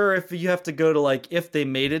even sure if you have to go to like if they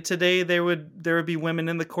made it today, there would be women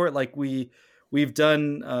in the court. Like we've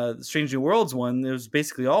done the Strange New Worlds one. It was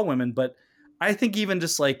basically all women, but I think even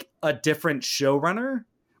just like a different showrunner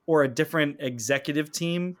or a different executive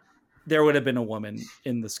team, there would have been a woman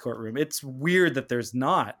in this courtroom. It's weird that there's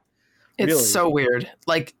not. It's so weird.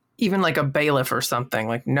 Like even like a bailiff or something.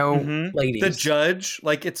 Like no ladies. The judge,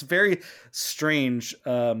 like it's very strange.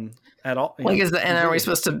 At all. Like is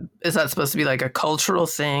that supposed to be like a cultural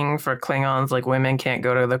thing for Klingons? Like women can't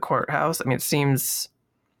go to the courthouse. I mean, it seems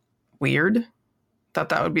weird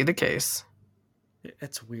that would be the case.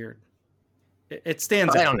 It's weird. It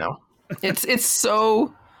stands out. I don't know. It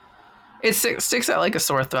sticks out like a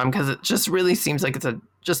sore thumb because it just really seems like it's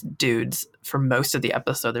just dudes for most of the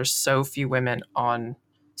episode. There's so few women on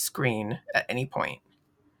screen at any point.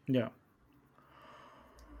 Yeah.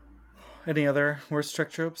 Any other worst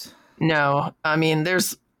Trek tropes? No, I mean, come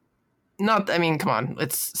on.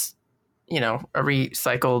 It's, a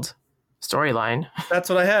recycled storyline. That's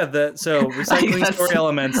what I had. Recycling story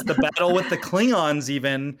elements, the battle with the Klingons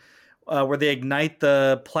even, where they ignite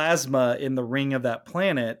the plasma in the ring of that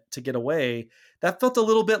planet to get away. That felt a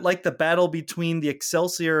little bit like the battle between the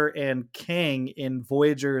Excelsior and Kang in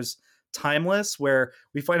Voyager's Timeless, where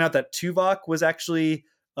we find out that Tuvok was actually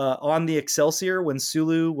on the Excelsior when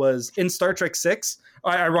Sulu was in Star Trek VI,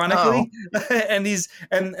 ironically.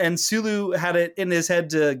 And Sulu had it in his head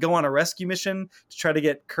to go on a rescue mission to try to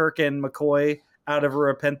get Kirk and McCoy out of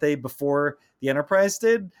Urapente before the Enterprise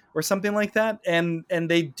did, or something like that. And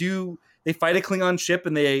they fight a Klingon ship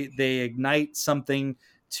and they ignite something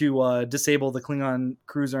to disable the Klingon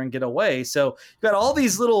cruiser and get away. So you've got all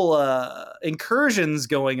these little incursions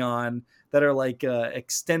going on that are like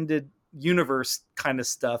extended universe kind of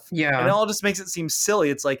stuff. Yeah. And it all just makes it seem silly.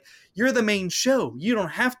 It's like, you're the main show. You don't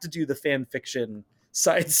have to do the fan fiction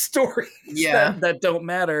side stories that don't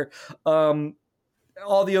matter.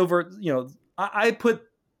 All the overt, I put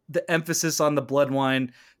the emphasis on the blood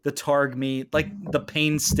wine, the targ meat, like the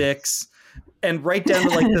pain sticks, and right down to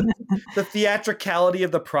like the theatricality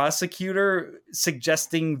of the prosecutor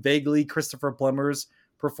suggesting vaguely Christopher Plummer's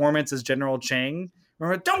performance as General Chang.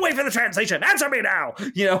 Remember, don't wait for the translation. Answer me now.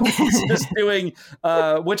 He's just doing,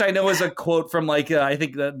 which I know is a quote from like I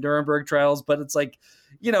think the Nuremberg trials, but it's like,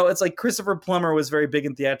 it's like Christopher Plummer was very big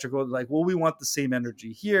in theatrical. Like, well, we want the same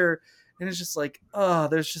energy here. And it's just like,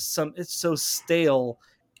 there's just it's so stale.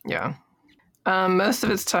 Yeah. Most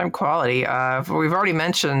of its time quality. We've already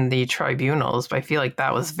mentioned the tribunals, but I feel like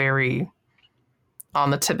that was very on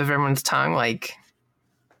the tip of everyone's tongue. Like,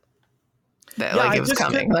 it was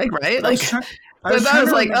coming. Like, right? Like, I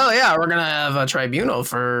was like, oh yeah, we're going to have a tribunal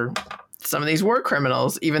for some of these war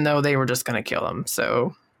criminals, even though they were just going to kill them.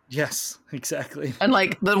 So. Yes, exactly. And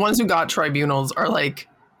like the ones who got tribunals are like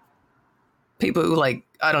people who like,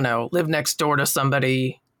 I don't know, live next door to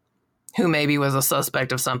somebody who maybe was a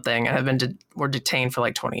suspect of something and have been were detained for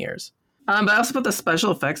like 20 years. But I also put the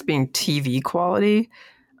special effects being TV quality.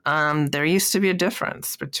 There used to be a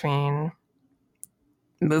difference between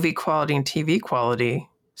movie quality and TV quality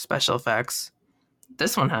special effects.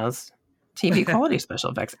 This one has TV quality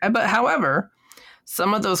special effects. But however,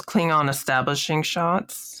 some of those Klingon establishing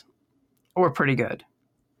shots were pretty good.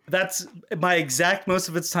 That's my exact most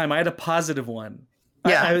of its time. I had a positive one.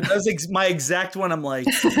 Yeah. That was my exact one. I'm like,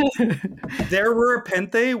 their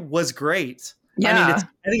Repente was great. Yeah.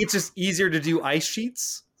 I think it's just easier to do ice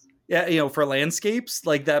sheets. Yeah, for landscapes.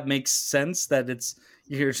 Like that makes sense that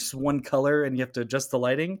you're just one color and you have to adjust the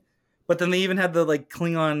lighting. But then they even had the like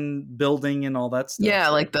Klingon building and all that stuff. Yeah,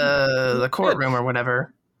 like the courtroom or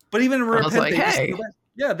whatever. But even Repente, I was like, hey.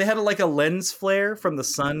 They had like a lens flare from the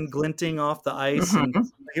sun glinting off the ice, and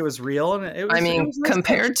it was real. And it was. It was nice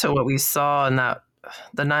compared to what we saw in the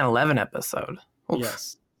 9/11 episode. Oof.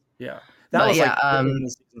 Yes, yeah, that was like the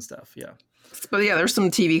season stuff. Yeah, but yeah, there's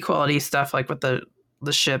some TV quality stuff like with the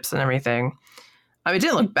ships and everything. I mean, it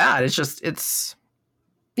didn't look bad. It's just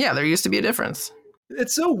there used to be a difference.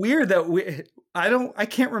 It's so weird that I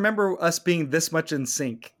can't remember us being this much in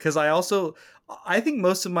sync because I think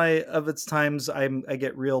most of its times I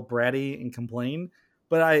get real bratty and complain,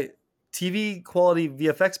 but TV quality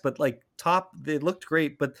VFX, but like they looked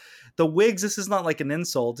great. But the wigs, this is not like an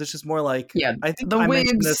insult. It's just more like, I think the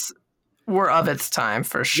wigs were of its time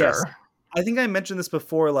for sure. Yes. I think I mentioned this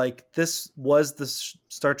before. Like this was the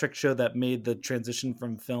Star Trek show that made the transition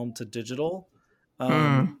from film to digital,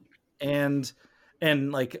 and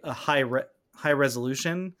like a high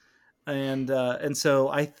resolution. And so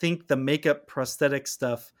I think the makeup prosthetic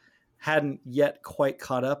stuff hadn't yet quite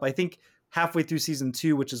caught up. I think halfway through season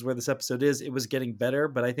 2, which is where this episode is, it was getting better,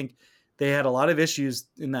 but I think they had a lot of issues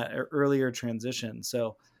in that earlier transition.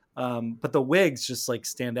 So, but the wigs just like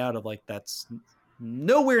stand out of like, that's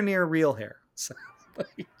nowhere near real hair. So,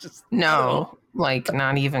 like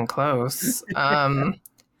not even close. And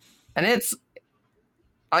it's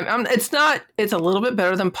a little bit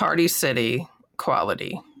better than Party City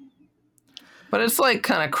quality. But it's like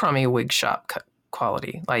kind of crummy wig shop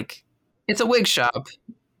quality. Like it's a wig shop.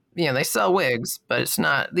 They sell wigs, but it's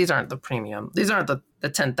not. These aren't the premium. These aren't the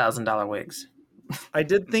 $10,000 wigs. I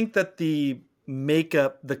did think that the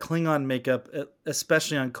makeup, the Klingon makeup,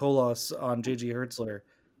 especially on Kolos on J.G. Hertzler,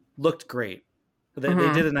 looked great. They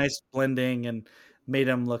did a nice blending and made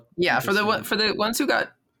them look. Yeah, for the ones who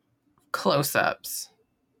got close-ups,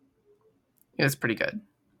 it was pretty good.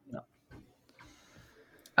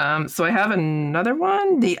 So I have another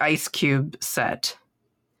one, the Ice Cube set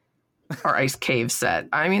or Ice Cave set.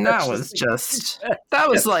 I mean, that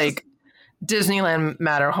was like Disneyland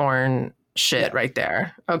Matterhorn shit right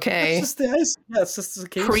there. Okay. It's just the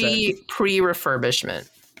cave pre refurbishment.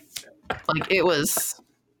 Like it was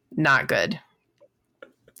not good.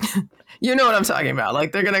 You know what I'm talking about.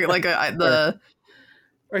 Like they're going to like the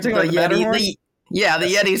Yeti.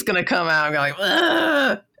 The Yeti's going to come out and go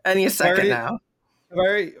like, any second now. Have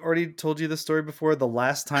I already told you the story before? The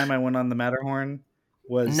last time I went on the Matterhorn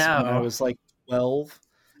was when I was like 12,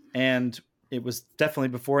 and it was definitely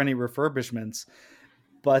before any refurbishments.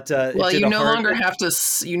 But you no longer have to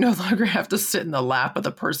sit in the lap of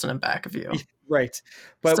the person in back of you, right?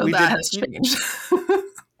 But so that has changed.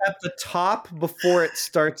 At the top, before it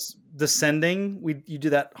starts descending, you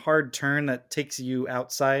do that hard turn that takes you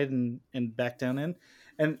outside and back down in,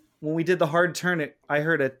 and when we did the hard turn, I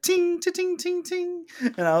heard a ting, ting, ting, ting,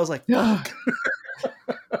 and I was like, "Fuck!"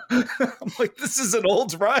 I'm like, "This is an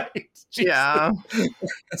old ride." Yeah.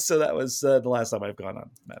 So that was the last time I've gone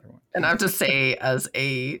on Matterhorn. And I have to say, as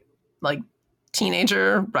a like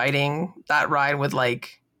teenager riding that ride with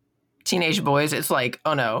like teenage boys, it's like,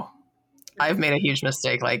 oh no, I've made a huge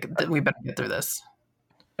mistake. Like, we better get through this.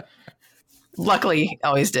 Luckily,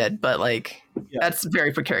 always did, but like, that's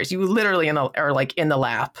very precarious. You literally are like in the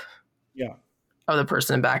lap of the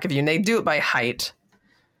person in back of you, and they do it by height.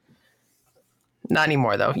 Not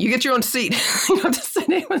anymore, though. You get your own seat. You don't have to sit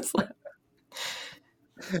in anyone's lap.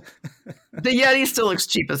 The Yeti still looks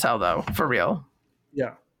cheap as hell, though, for real.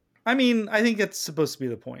 Yeah. I mean, I think it's supposed to be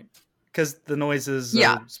the point. Because the noises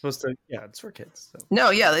are supposed to... Yeah, it's for kids. So. No,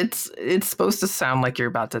 yeah, it's supposed to sound like you're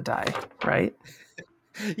about to die, right?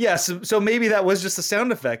 Yeah, so maybe that was just a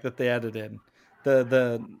sound effect that they added in.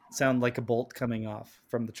 The sound like a bolt coming off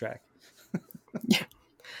from the track. Yeah.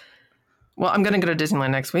 Well, I'm going to go to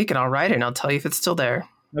Disneyland next week, and I'll ride it, and I'll tell you if it's still there.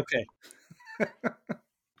 Okay.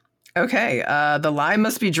 Okay, the line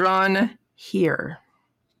must be drawn here.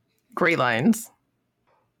 Great lines.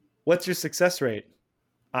 What's your success rate?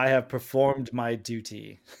 I have performed my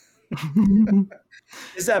duty.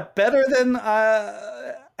 Is that better than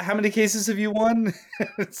how many cases have you won?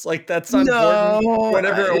 It's like that's not important.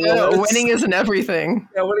 Whatever it was. Winning isn't everything.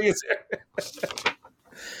 Yeah, winning is.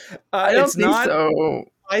 I don't think so.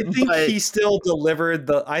 I think he still delivered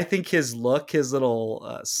I think his look, his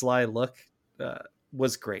little sly look,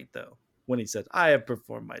 was great though. When he said, "I have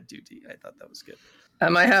performed my duty," I thought that was good.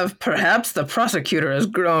 Perhaps the prosecutor has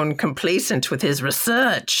grown complacent with his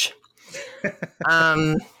research. Just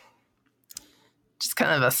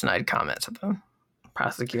kind of a snide comment to the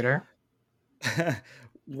prosecutor.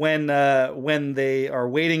 When they are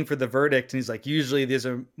waiting for the verdict, and he's like, "Usually these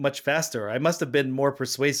are much faster. I must have been more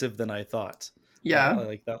persuasive than I thought." Yeah, I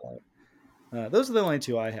like that line. Those are the only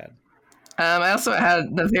two I had. I also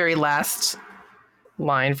had the very last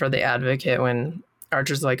line for the advocate when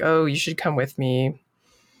Archer's like, "Oh, you should come with me,"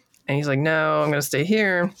 and he's like, "No, I'm going to stay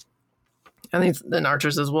here." And then Archer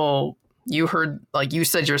says, "Well, you heard, like you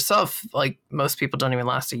said yourself, like most people don't even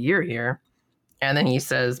last a year here." And then he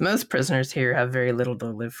says, "Most prisoners here have very little to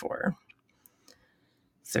live for."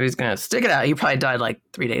 So he's going to stick it out. He probably died like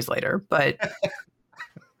 3 days later, but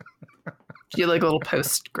you like a little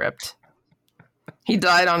postscript. He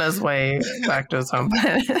died on his way back to his home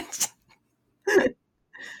planet.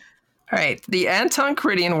 All right, the Anton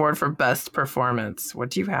Caridian Award for Best Performance. What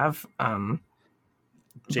do you have?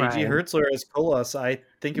 J.G. Hertzler as Kolos. I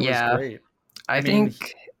think it was great. I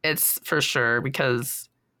think it's for sure because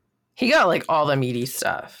he got like all the meaty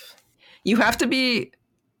stuff. You have to be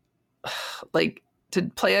like to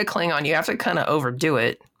play a Klingon. You have to kind of overdo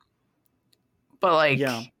it, but like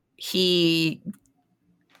he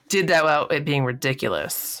did that without it being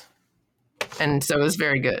ridiculous, and so it was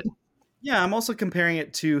very good. Yeah, I'm also comparing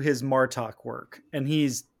it to his Martok work, and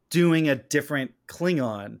he's doing a different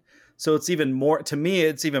Klingon. So it's even more, to me,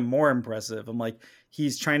 it's even more impressive. I'm like,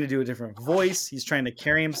 he's trying to do a different voice. He's trying to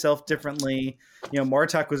carry himself differently. You know,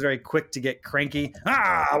 Martok was very quick to get cranky.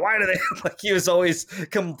 Why do they, like he was always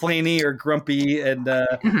complaining or grumpy and,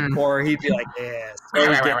 or he'd be like, yes.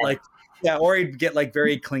 Or he'd get like, or he'd get like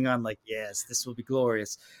very Klingon, like, yes, this will be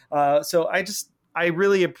glorious. So I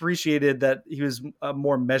really appreciated that he was a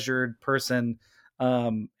more measured person.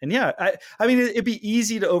 And yeah, I mean, it'd be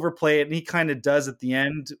easy to overplay it, and he kind of does at the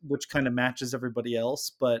end, which kind of matches everybody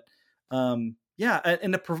else. But yeah,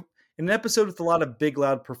 in an episode with a lot of big,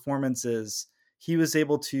 loud performances, he was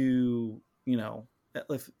able to, you know,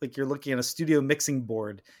 like you're looking at a studio mixing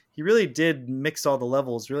board, he really did mix all the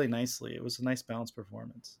levels really nicely. It was a nice balanced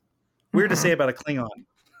performance. Weird to say about a Klingon.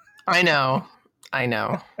 I know.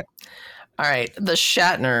 All right, the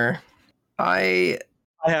Shatner. I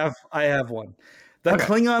have one. The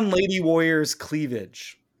Klingon Lady Warrior's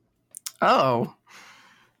cleavage. Oh.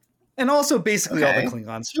 And also basically all the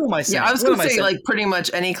Klingons. Who am I saying? Yeah, I was going to say like pretty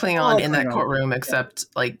much any Klingon in that courtroom except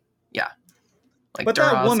like but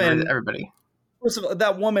Duras, that woman, everybody. First of all,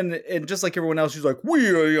 that woman, and just like everyone else, she's like,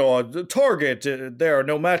 "We are the target. They are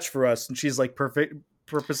no match for us." And she's like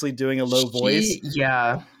purposely doing a low voice.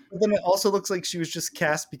 Yeah. But then it also looks like she was just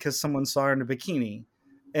cast because someone saw her in a bikini.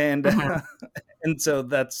 And and so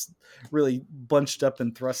that's really bunched up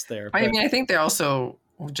and thrust there. I mean, I think they also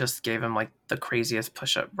just gave him like the craziest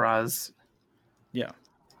push-up bras. Yeah.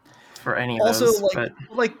 For any of also, those.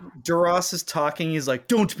 Like Duras is talking, he's like,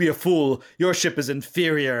 "Don't be a fool. Your ship is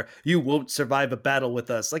inferior. You won't survive a battle with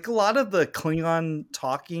us." Like a lot of the Klingon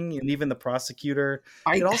talking and even the prosecutor,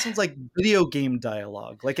 it all sounds like video game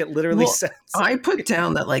dialogue. Like it literally sounds. I put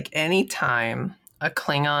down that like any time a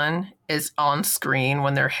Klingon is on screen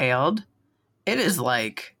when they're hailed, it is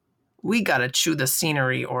like, we gotta chew the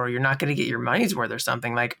scenery or you're not gonna get your money's worth or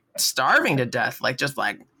something, like starving to death, like just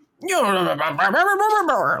like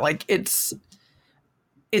like it's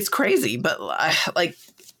it's crazy, but I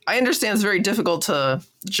understand it's very difficult to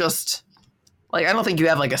just like, I don't think you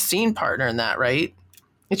have like a scene partner in that, right?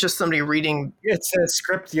 It's just somebody reading. It's a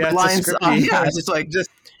script. Yeah, lines. It's a script. Yeah, it's like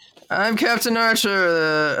I'm Captain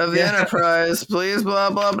Archer of the Enterprise. Please, blah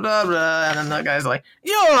blah blah blah. And then the guy's like,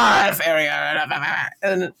 "You are very,"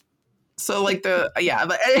 and so like but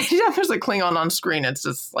anytime there's a Klingon on screen, it's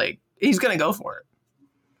just like he's gonna go for it.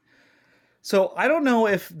 So I don't know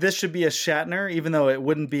if this should be a Shatner, even though it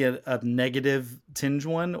wouldn't be a negative tinge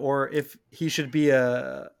one, or if he should be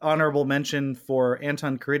a honorable mention for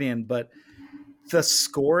Anton Karidian. But the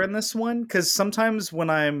score in this one, because sometimes when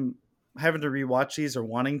I'm having to rewatch these or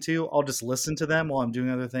wanting to, I'll just listen to them while I'm doing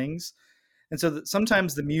other things. And so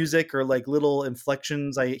sometimes the music or like little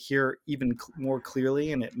inflections I hear even more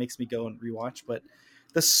clearly, and it makes me go and rewatch. But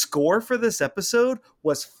the score for this episode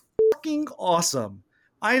was fucking awesome.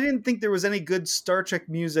 I didn't think there was any good Star Trek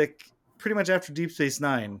music pretty much after Deep Space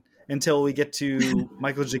Nine until we get to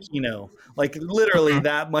Michael Giacchino. Like literally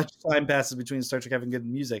that much time passes between Star Trek having good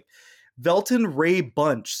music. Velton Ray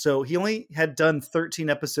Bunch. So he only had done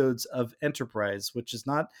 13 episodes of Enterprise, which is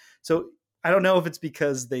not so. I don't know if it's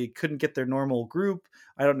because they couldn't get their normal group.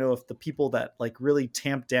 I don't know if the people that like really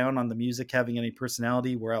tamped down on the music having any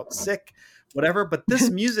personality were out sick, whatever. But this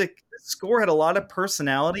music score had a lot of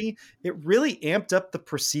personality. It really amped up the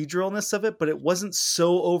proceduralness of it, but it wasn't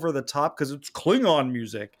so over the top because it's Klingon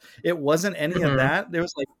music. It wasn't any of that. There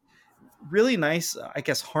was like really nice, I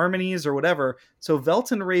guess, harmonies or whatever. So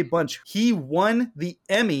Velton Ray Bunch, he won the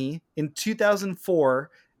Emmy in 2004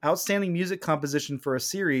 Outstanding Music Composition for a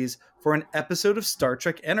Series for an episode of Star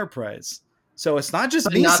Trek Enterprise. So it's not just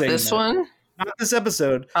me saying this that. one, not this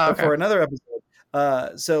episode, but for another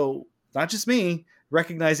episode. So not just me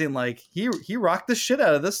recognizing like he rocked the shit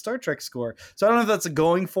out of this Star Trek score. So I don't know if that's a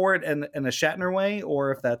going for it in a Shatner way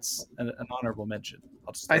or if that's an honorable mention.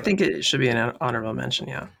 I think it should be an honorable mention.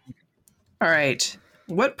 Yeah. All right.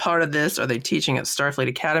 What part of this are they teaching at Starfleet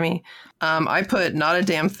Academy? I put not a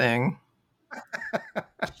damn thing.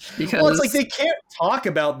 Because well, it's like they can't talk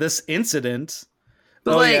about this incident.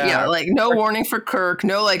 But like no warning for Kirk.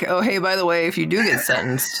 No like, oh, hey, by the way, if you do get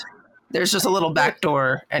sentenced, there's just a little back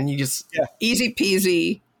door and you just easy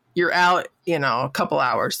peasy. You're out, a couple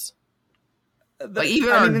hours. Like even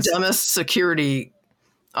our dumbest security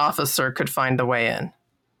officer could find a way in.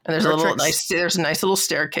 And there's there's a nice little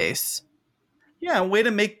staircase. Yeah, a way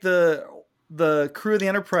to make the crew of the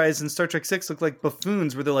Enterprise in Star Trek 6 look like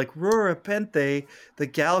buffoons where they're like, Rura Pente, the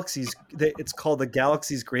galaxy's, it's called the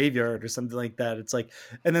galaxy's graveyard or something like that. It's like,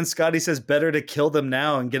 and then Scotty says, better to kill them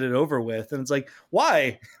now and get it over with. And it's like, why?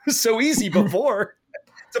 It was so easy before.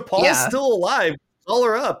 T'Pol's still alive. Call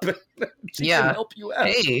her up. She can help you out.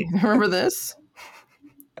 Hey, remember this?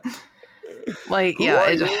 Like,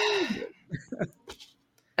 it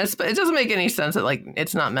doesn't make any sense that like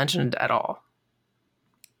it's not mentioned at all.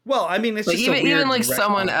 Well, I mean, it's like just even like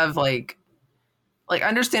someone of like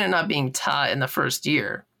understand it not being taught in the first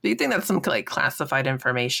year. Do you think that's some like classified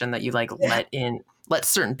information that you like let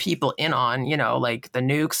certain people in on, like the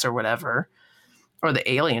nukes or whatever, or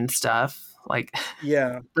the alien stuff, like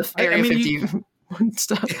the Area 51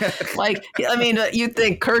 stuff. Like, I mean, you'd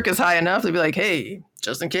think Kirk is high enough to be like, hey,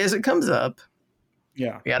 just in case it comes up.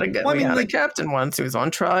 Yeah, we had a captain once who was on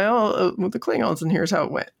trial with the Klingons, and here's how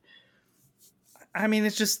it went. I mean,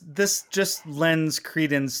 this just lends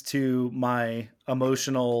credence to my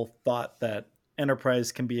emotional thought that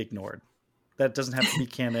Enterprise can be ignored. That doesn't have to be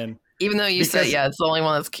canon. Even though you said, it's the only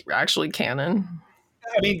one that's actually canon.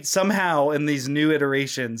 I mean, somehow in these new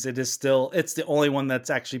iterations, it's the only one that's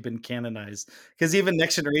actually been canonized. Because even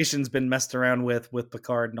Next Generation's been messed around with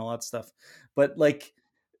Picard and all that stuff. But like,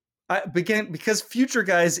 because future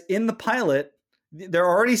guys in the pilot, they're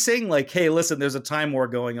already saying like, hey, listen, there's a time war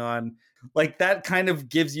going on. Like that kind of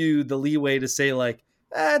gives you the leeway to say like,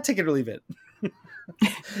 take it or leave it.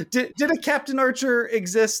 Did a Captain Archer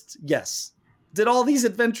exist? Yes. Did all these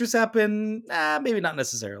adventures happen? Maybe not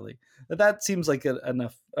necessarily. That seems like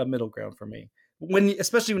a middle ground for me.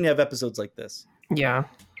 Especially when you have episodes like this. Yeah.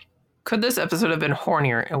 Could this episode have been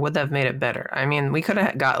hornier and would that have made it better? I mean, we could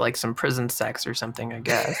have got like some prison sex or something, I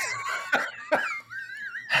guess.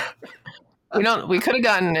 We could have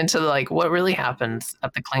gotten into like what really happens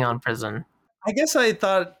at the Klingon prison. I guess I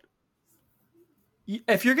thought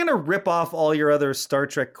if you're going to rip off all your other Star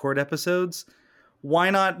Trek court episodes, why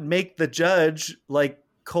not make the judge like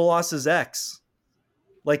Kolos's ex,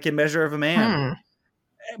 like in Measure of a Man?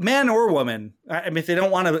 Man or woman. I mean, if they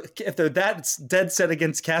don't want to, if they're that dead set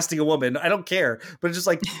against casting a woman, I don't care. But just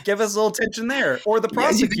like give us a little tension there, or the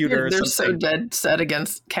prosecutor. They're so dead set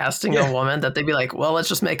against casting a woman that they'd be like, "Well, let's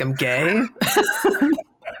just make him gay."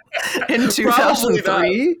 in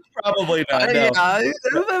 2003. Probably not. No. Yeah, I'm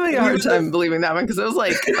having a hard time believing that one because it was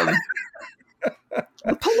like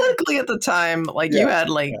politically at the time, like you had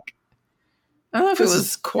like I don't know if it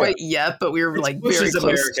was quite yet, but we were like very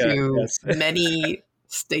close to many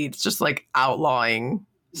states just like outlawing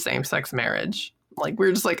same-sex marriage. Like we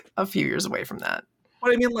were just like a few years away from that.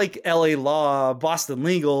 But I mean, like LA law, Boston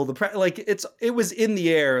legal, it was in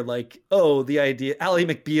the air. Like, oh, the idea, Ally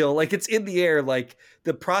McBeal, like it's in the air. Like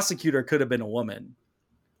the prosecutor could have been a woman,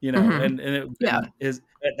 you know, and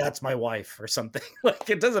that's my wife or something. Like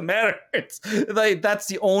it doesn't matter. It's like that's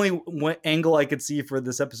the only angle I could see for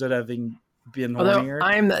this episode having been hornier.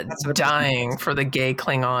 I'm dying for the gay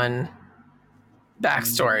Klingon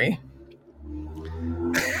backstory.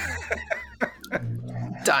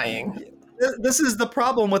 Dying. This is the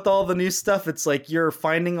problem with all the new stuff. It's like you're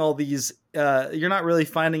finding all these, you're not really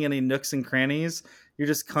finding any nooks and crannies. You're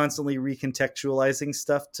just constantly recontextualizing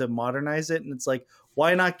stuff to modernize it. And it's like,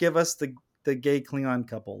 why not give us the gay Klingon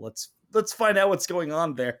couple? Let's find out what's going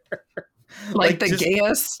on there. like the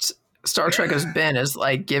gayest Star Trek has been is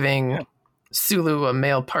like giving Sulu a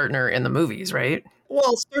male partner in the movies, right?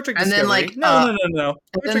 Well, Star Trek and Discovery. then like no.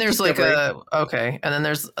 And then there's Discovery. And then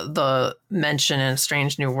there's the mention in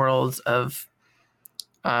Strange New Worlds of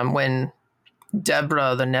when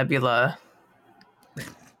Deborah the Nebula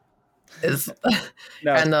is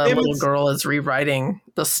and the little girl is rewriting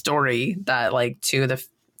the story that like two of the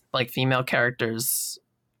like female characters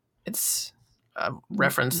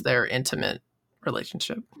reference their intimate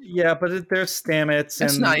relationship. Yeah, but there's Stamets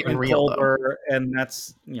and not even real, Culber, and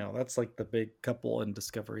that's that's like the big couple in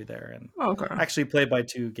Discovery there, and actually played by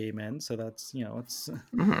two gay men. So that's it's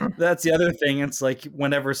that's the other thing. It's like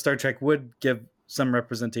whenever Star Trek would give some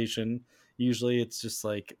representation, usually it's just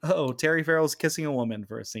like, oh, Terry Farrell's kissing a woman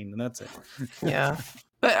for a scene, and that's it. Yeah,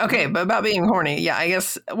 but about being horny, I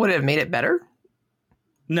guess would it have made it better?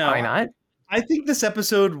 No, why not? I think this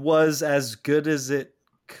episode was as good as it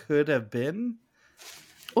could have been.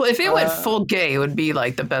 Well, if it went full gay, it would be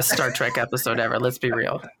like the best Star Trek episode ever. Let's be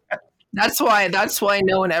real. That's why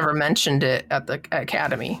no one ever mentioned it at the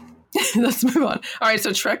Academy. Let's move on. All right,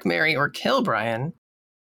 so Trek, marry, or kill, Brian.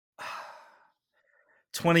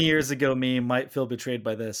 20 years ago, me might feel betrayed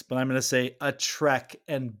by this, but I'm going to say a Trek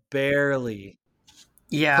and barely.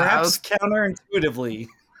 Yeah. Perhaps counterintuitively.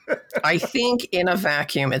 I think in a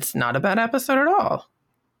vacuum, it's not a bad episode at all.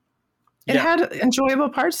 It had enjoyable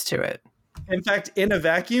parts to it. In fact, in a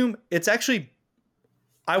vacuum, it's actually,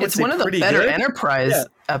 I would say, it's one of the better good. Enterprise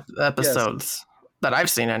episodes that I've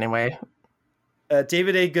seen anyway.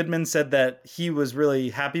 David A. Goodman said that he was really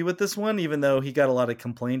happy with this one, even though he got a lot of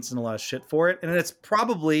complaints and a lot of shit for it. And it's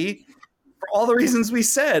probably for all the reasons we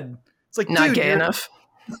said. It's like, not gay enough.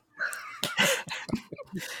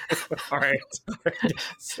 All right.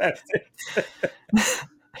 That's it.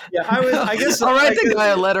 Yeah, I guess I'll write the guy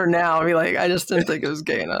a letter now and be like, I just didn't think it was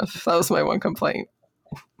gay enough. That was my one complaint.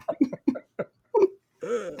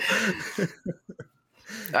 You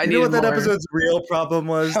know what that episode's real problem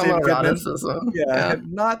was, David Goodman? Yeah,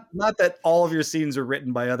 not that all of your scenes are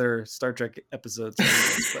written by other Star Trek episodes,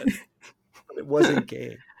 but it wasn't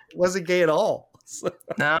gay. It wasn't gay at all.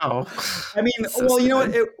 No. I mean, well, you know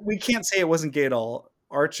what? We can't say it wasn't gay at all.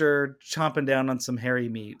 Archer chomping down on some hairy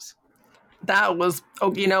meat. That was,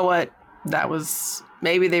 you know what? That was,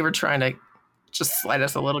 maybe they were trying to just slide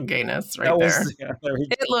us a little gayness there. Yeah,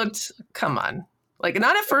 it looked, come on. Like,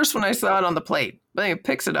 not at first when I saw it on the plate, but then it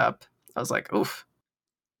picks it up. I was like, oof.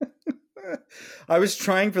 I was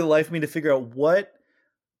trying for the life of me to figure out what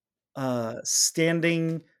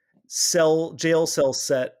standing jail cell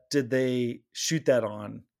set did they shoot that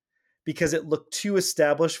on, because it looked too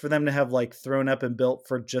established for them to have like thrown up and built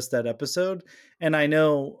for just that episode. And I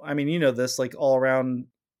mean, you know this, like all around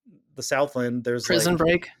the Southland, there's Prison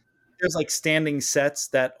Break. There's like standing sets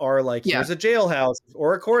that are like, here's a jailhouse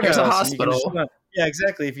or a courthouse. There's a hospital. Yeah,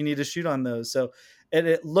 exactly. If you need to shoot on those. So, and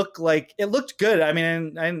it looked good. I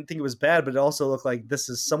mean, I didn't think it was bad, but it also looked like this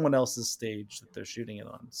is someone else's stage that they're shooting it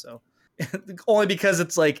on. So only because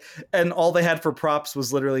it's like, and all they had for props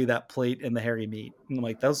was literally that plate and the hairy meat. And I'm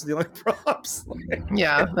like, those are the only props.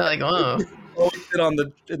 Yeah. They're like, oh. In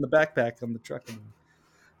the backpack on the truck.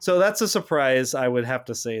 So that's a surprise. I would have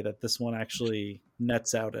to say that this one actually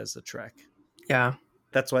nets out as a Trek. Yeah.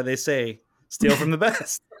 That's why they say steal from the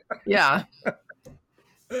best. Yeah.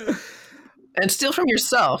 And steal from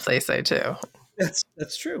yourself, they say too.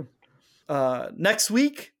 That's true. Next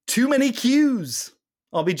week, Too Many Qs.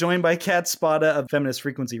 I'll be joined by Kat Spada of Feminist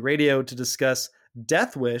Frequency Radio to discuss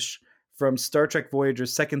Death Wish from Star Trek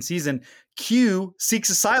Voyager's second season. Q seeks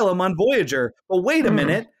asylum on Voyager. But wait a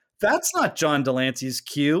minute. that's not John Delancey's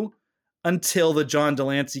Q until the John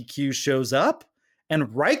Delancey Q shows up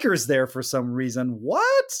and Riker's there for some reason.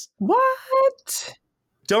 What?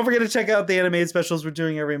 Don't forget to check out the animated specials we're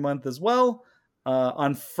doing every month as well.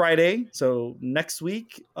 On Friday, so next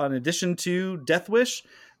week, in addition to Death Wish,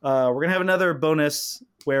 we're going to have another bonus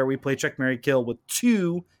where we play Check, Marry, Kill with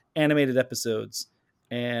 2 animated episodes.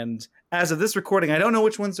 And as of this recording, I don't know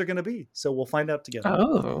which ones they're going to be. So we'll find out together.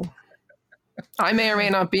 Oh. I may or may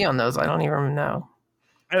not be on those. I don't even know.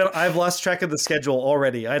 I've lost track of the schedule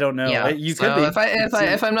already. I don't know. Yeah. You so could be.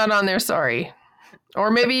 If I'm not on there, sorry. Or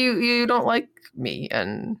maybe you don't like me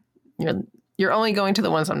and you're only going to the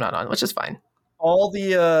ones I'm not on, which is fine. All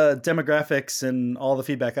the demographics and all the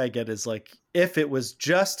feedback I get is like, if it was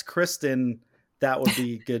just Kristen, that would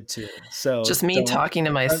be good too. So just me talking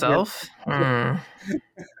to myself.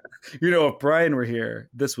 If Brian were here,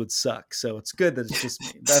 this would suck. So it's good that it's just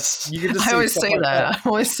me. You can just. I always say that. I'm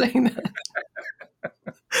always saying that.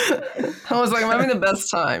 I was like, I'm having the best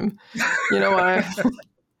time. You know why?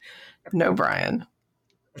 No, Brian.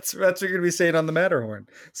 That's what you're gonna be saying on the Matterhorn.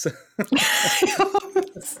 So.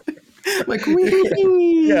 Like,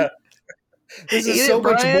 wee. Yeah. This is so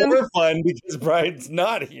much more fun because Brian's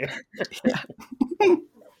not here. Yeah.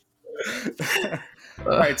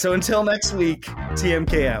 All right, so until next week,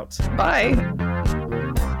 TMK out. Bye.